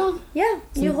long now? Yeah,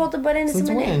 you hold the button. It's a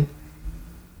minute. When?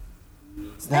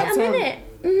 Snaps A minute.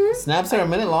 Mm-hmm. Snaps are a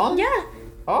minute long? Yeah.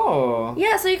 Oh.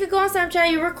 Yeah, so you could go on Snapchat,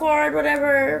 you record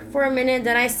whatever for a minute,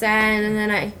 then I send, and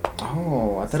then I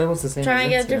Oh, I thought it was the same. try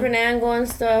and as get a different angle and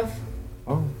stuff.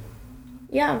 Oh.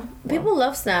 Yeah, people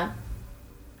love Snap.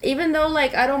 Even though,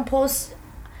 like, I don't post...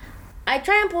 I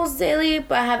try and post daily,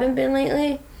 but I haven't been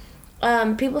lately.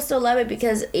 People still love it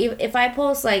because if I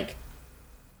post, like,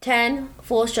 10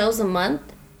 full shows a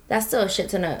month, that's still a shit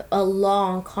ton of a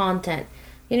long content.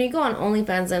 You know, you go on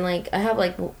OnlyFans and, like, I have,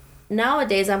 like...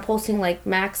 Nowadays, I'm posting, like,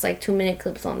 max, like, 2-minute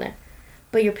clips on there.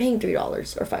 But you're paying $3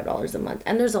 or $5 a month.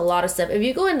 And there's a lot of stuff. If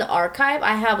you go in the archive,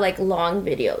 I have, like, long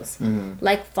videos. Mm-hmm.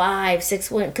 Like, 5, 6...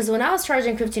 Because when I was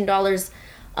charging $15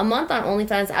 a month on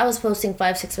OnlyFans, I was posting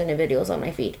 5, 6-minute videos on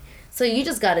my feed. So you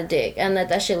just gotta dig and let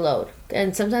that shit load.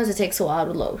 And sometimes it takes a while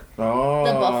to load. Oh.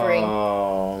 The buffering.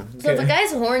 Okay. So if a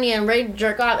guy's horny and ready to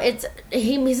jerk off, he's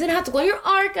gonna have to go in your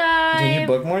archive. Can you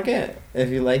bookmark it if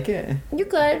you like it? You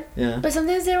could. Yeah. But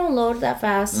sometimes they don't load that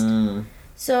fast. Mm.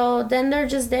 So then they're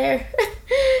just there.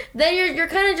 Then you're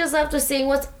kind of just left with seeing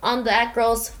what's on that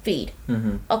girl's feed.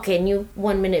 Mm-hmm. Okay, new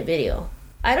 1-minute video.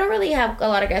 I don't really have a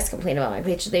lot of guys complain about my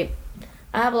page. I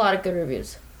have a lot of good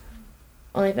reviews.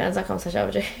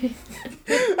 OnlyFans.com/AJ.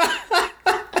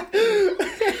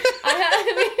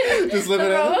 Just live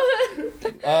it up.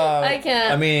 I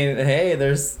can't. I mean, hey,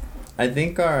 I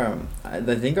think our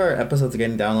episodes are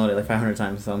getting downloaded like 500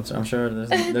 times. So I'm sure there's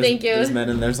Thank you. There's men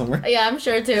in there somewhere. Yeah, I'm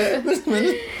sure too.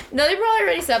 No, they probably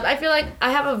already subbed. I feel like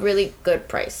I have a really good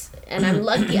price, and I'm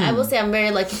lucky. I will say I'm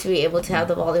very lucky to be able to have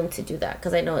the volume to do that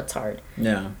because I know it's hard.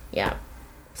 Yeah. Yeah.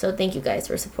 So thank you guys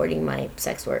for supporting my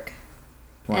sex work.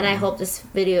 Wow. And I hope this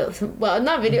video, well,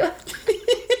 not video.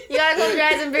 You gotta close your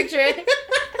eyes and picture it.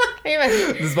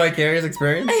 This vicarious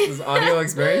experience? This audio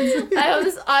experience? I hope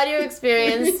this audio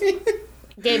experience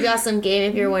gave y'all some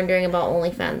game if you're wondering about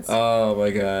OnlyFans. Oh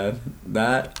my god.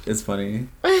 That is funny.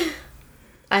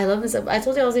 I love this. I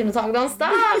told you I was going to talk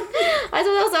nonstop. I'm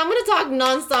going to talk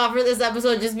nonstop for this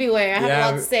episode. Just beware. I have a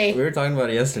lot to say. We were talking about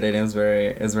it yesterday and it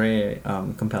was very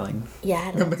compelling. Yeah.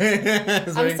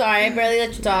 I'm sorry. I barely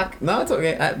let you talk. No, it's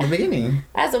okay. At the beginning.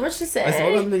 I have so much to say. I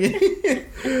spoke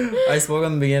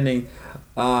on the beginning.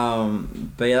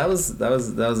 But yeah, that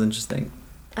was interesting.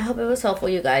 I hope it was helpful,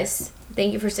 you guys.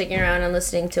 Thank you for sticking around and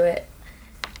listening to it.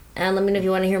 And let me know if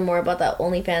you want to hear more about that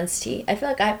OnlyFans tea. I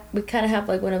feel like we kind of have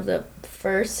like one of the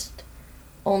first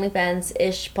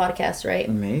OnlyFans-ish podcasts, right?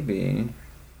 Maybe.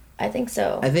 I think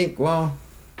so. I think, well,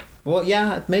 Well,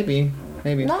 yeah, maybe.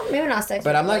 No, maybe not sex.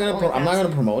 But I'm not gonna. I'm not gonna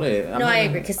promote it. No, I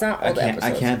agree. Cause not all the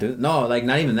episodes. I can't do. No, like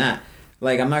not even that.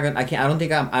 Like I'm not gonna. I can't. I don't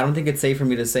think. I don't think it's safe for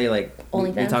me to say like.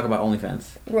 We talk about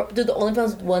OnlyFans. Do the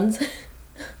OnlyFans ones.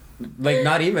 Like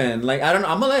not even. Like I don't know.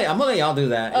 I'm gonna let y'all do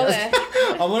that. Okay.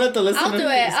 I'm gonna let the listeners. I'll do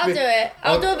it.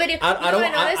 I'll do a video.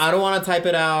 I don't want to type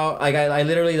it out. Like I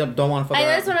literally don't want to.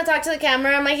 I just want to talk to the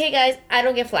camera. I'm like, hey guys, I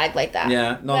don't get flagged like that.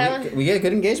 Yeah. No, we get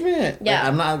good engagement. Yeah. Like,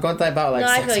 I'm not going to type out like.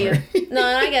 No, I feel you. No,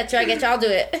 I get you. I'll do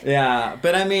it. Yeah,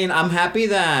 but I mean, I'm happy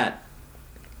that.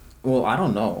 Well, I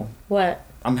don't know. What?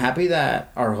 I'm happy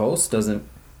that our host doesn't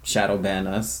shadow ban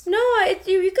us. No,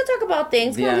 you could talk about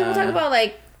things. Come on, people talk about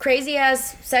like crazy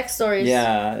ass sex stories.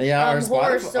 Yeah. Our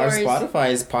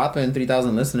Spotify is popping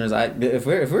 3,000 listeners. If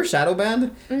we're shadow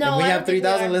banned, no, if we have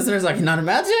 3,000 listeners, I cannot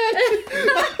imagine.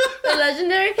 The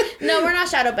legendary. No, we're not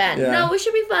shadow banned. Yeah. No, we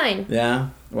should be fine. Yeah.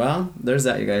 Well, there's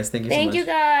that, you guys. Thank you so much. Thank you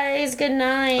guys. Good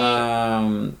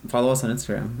night. Follow us on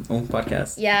Instagram.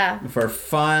 Podcast. Yeah. For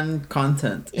fun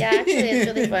content. Yeah, actually,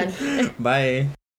 it's really fun. Bye.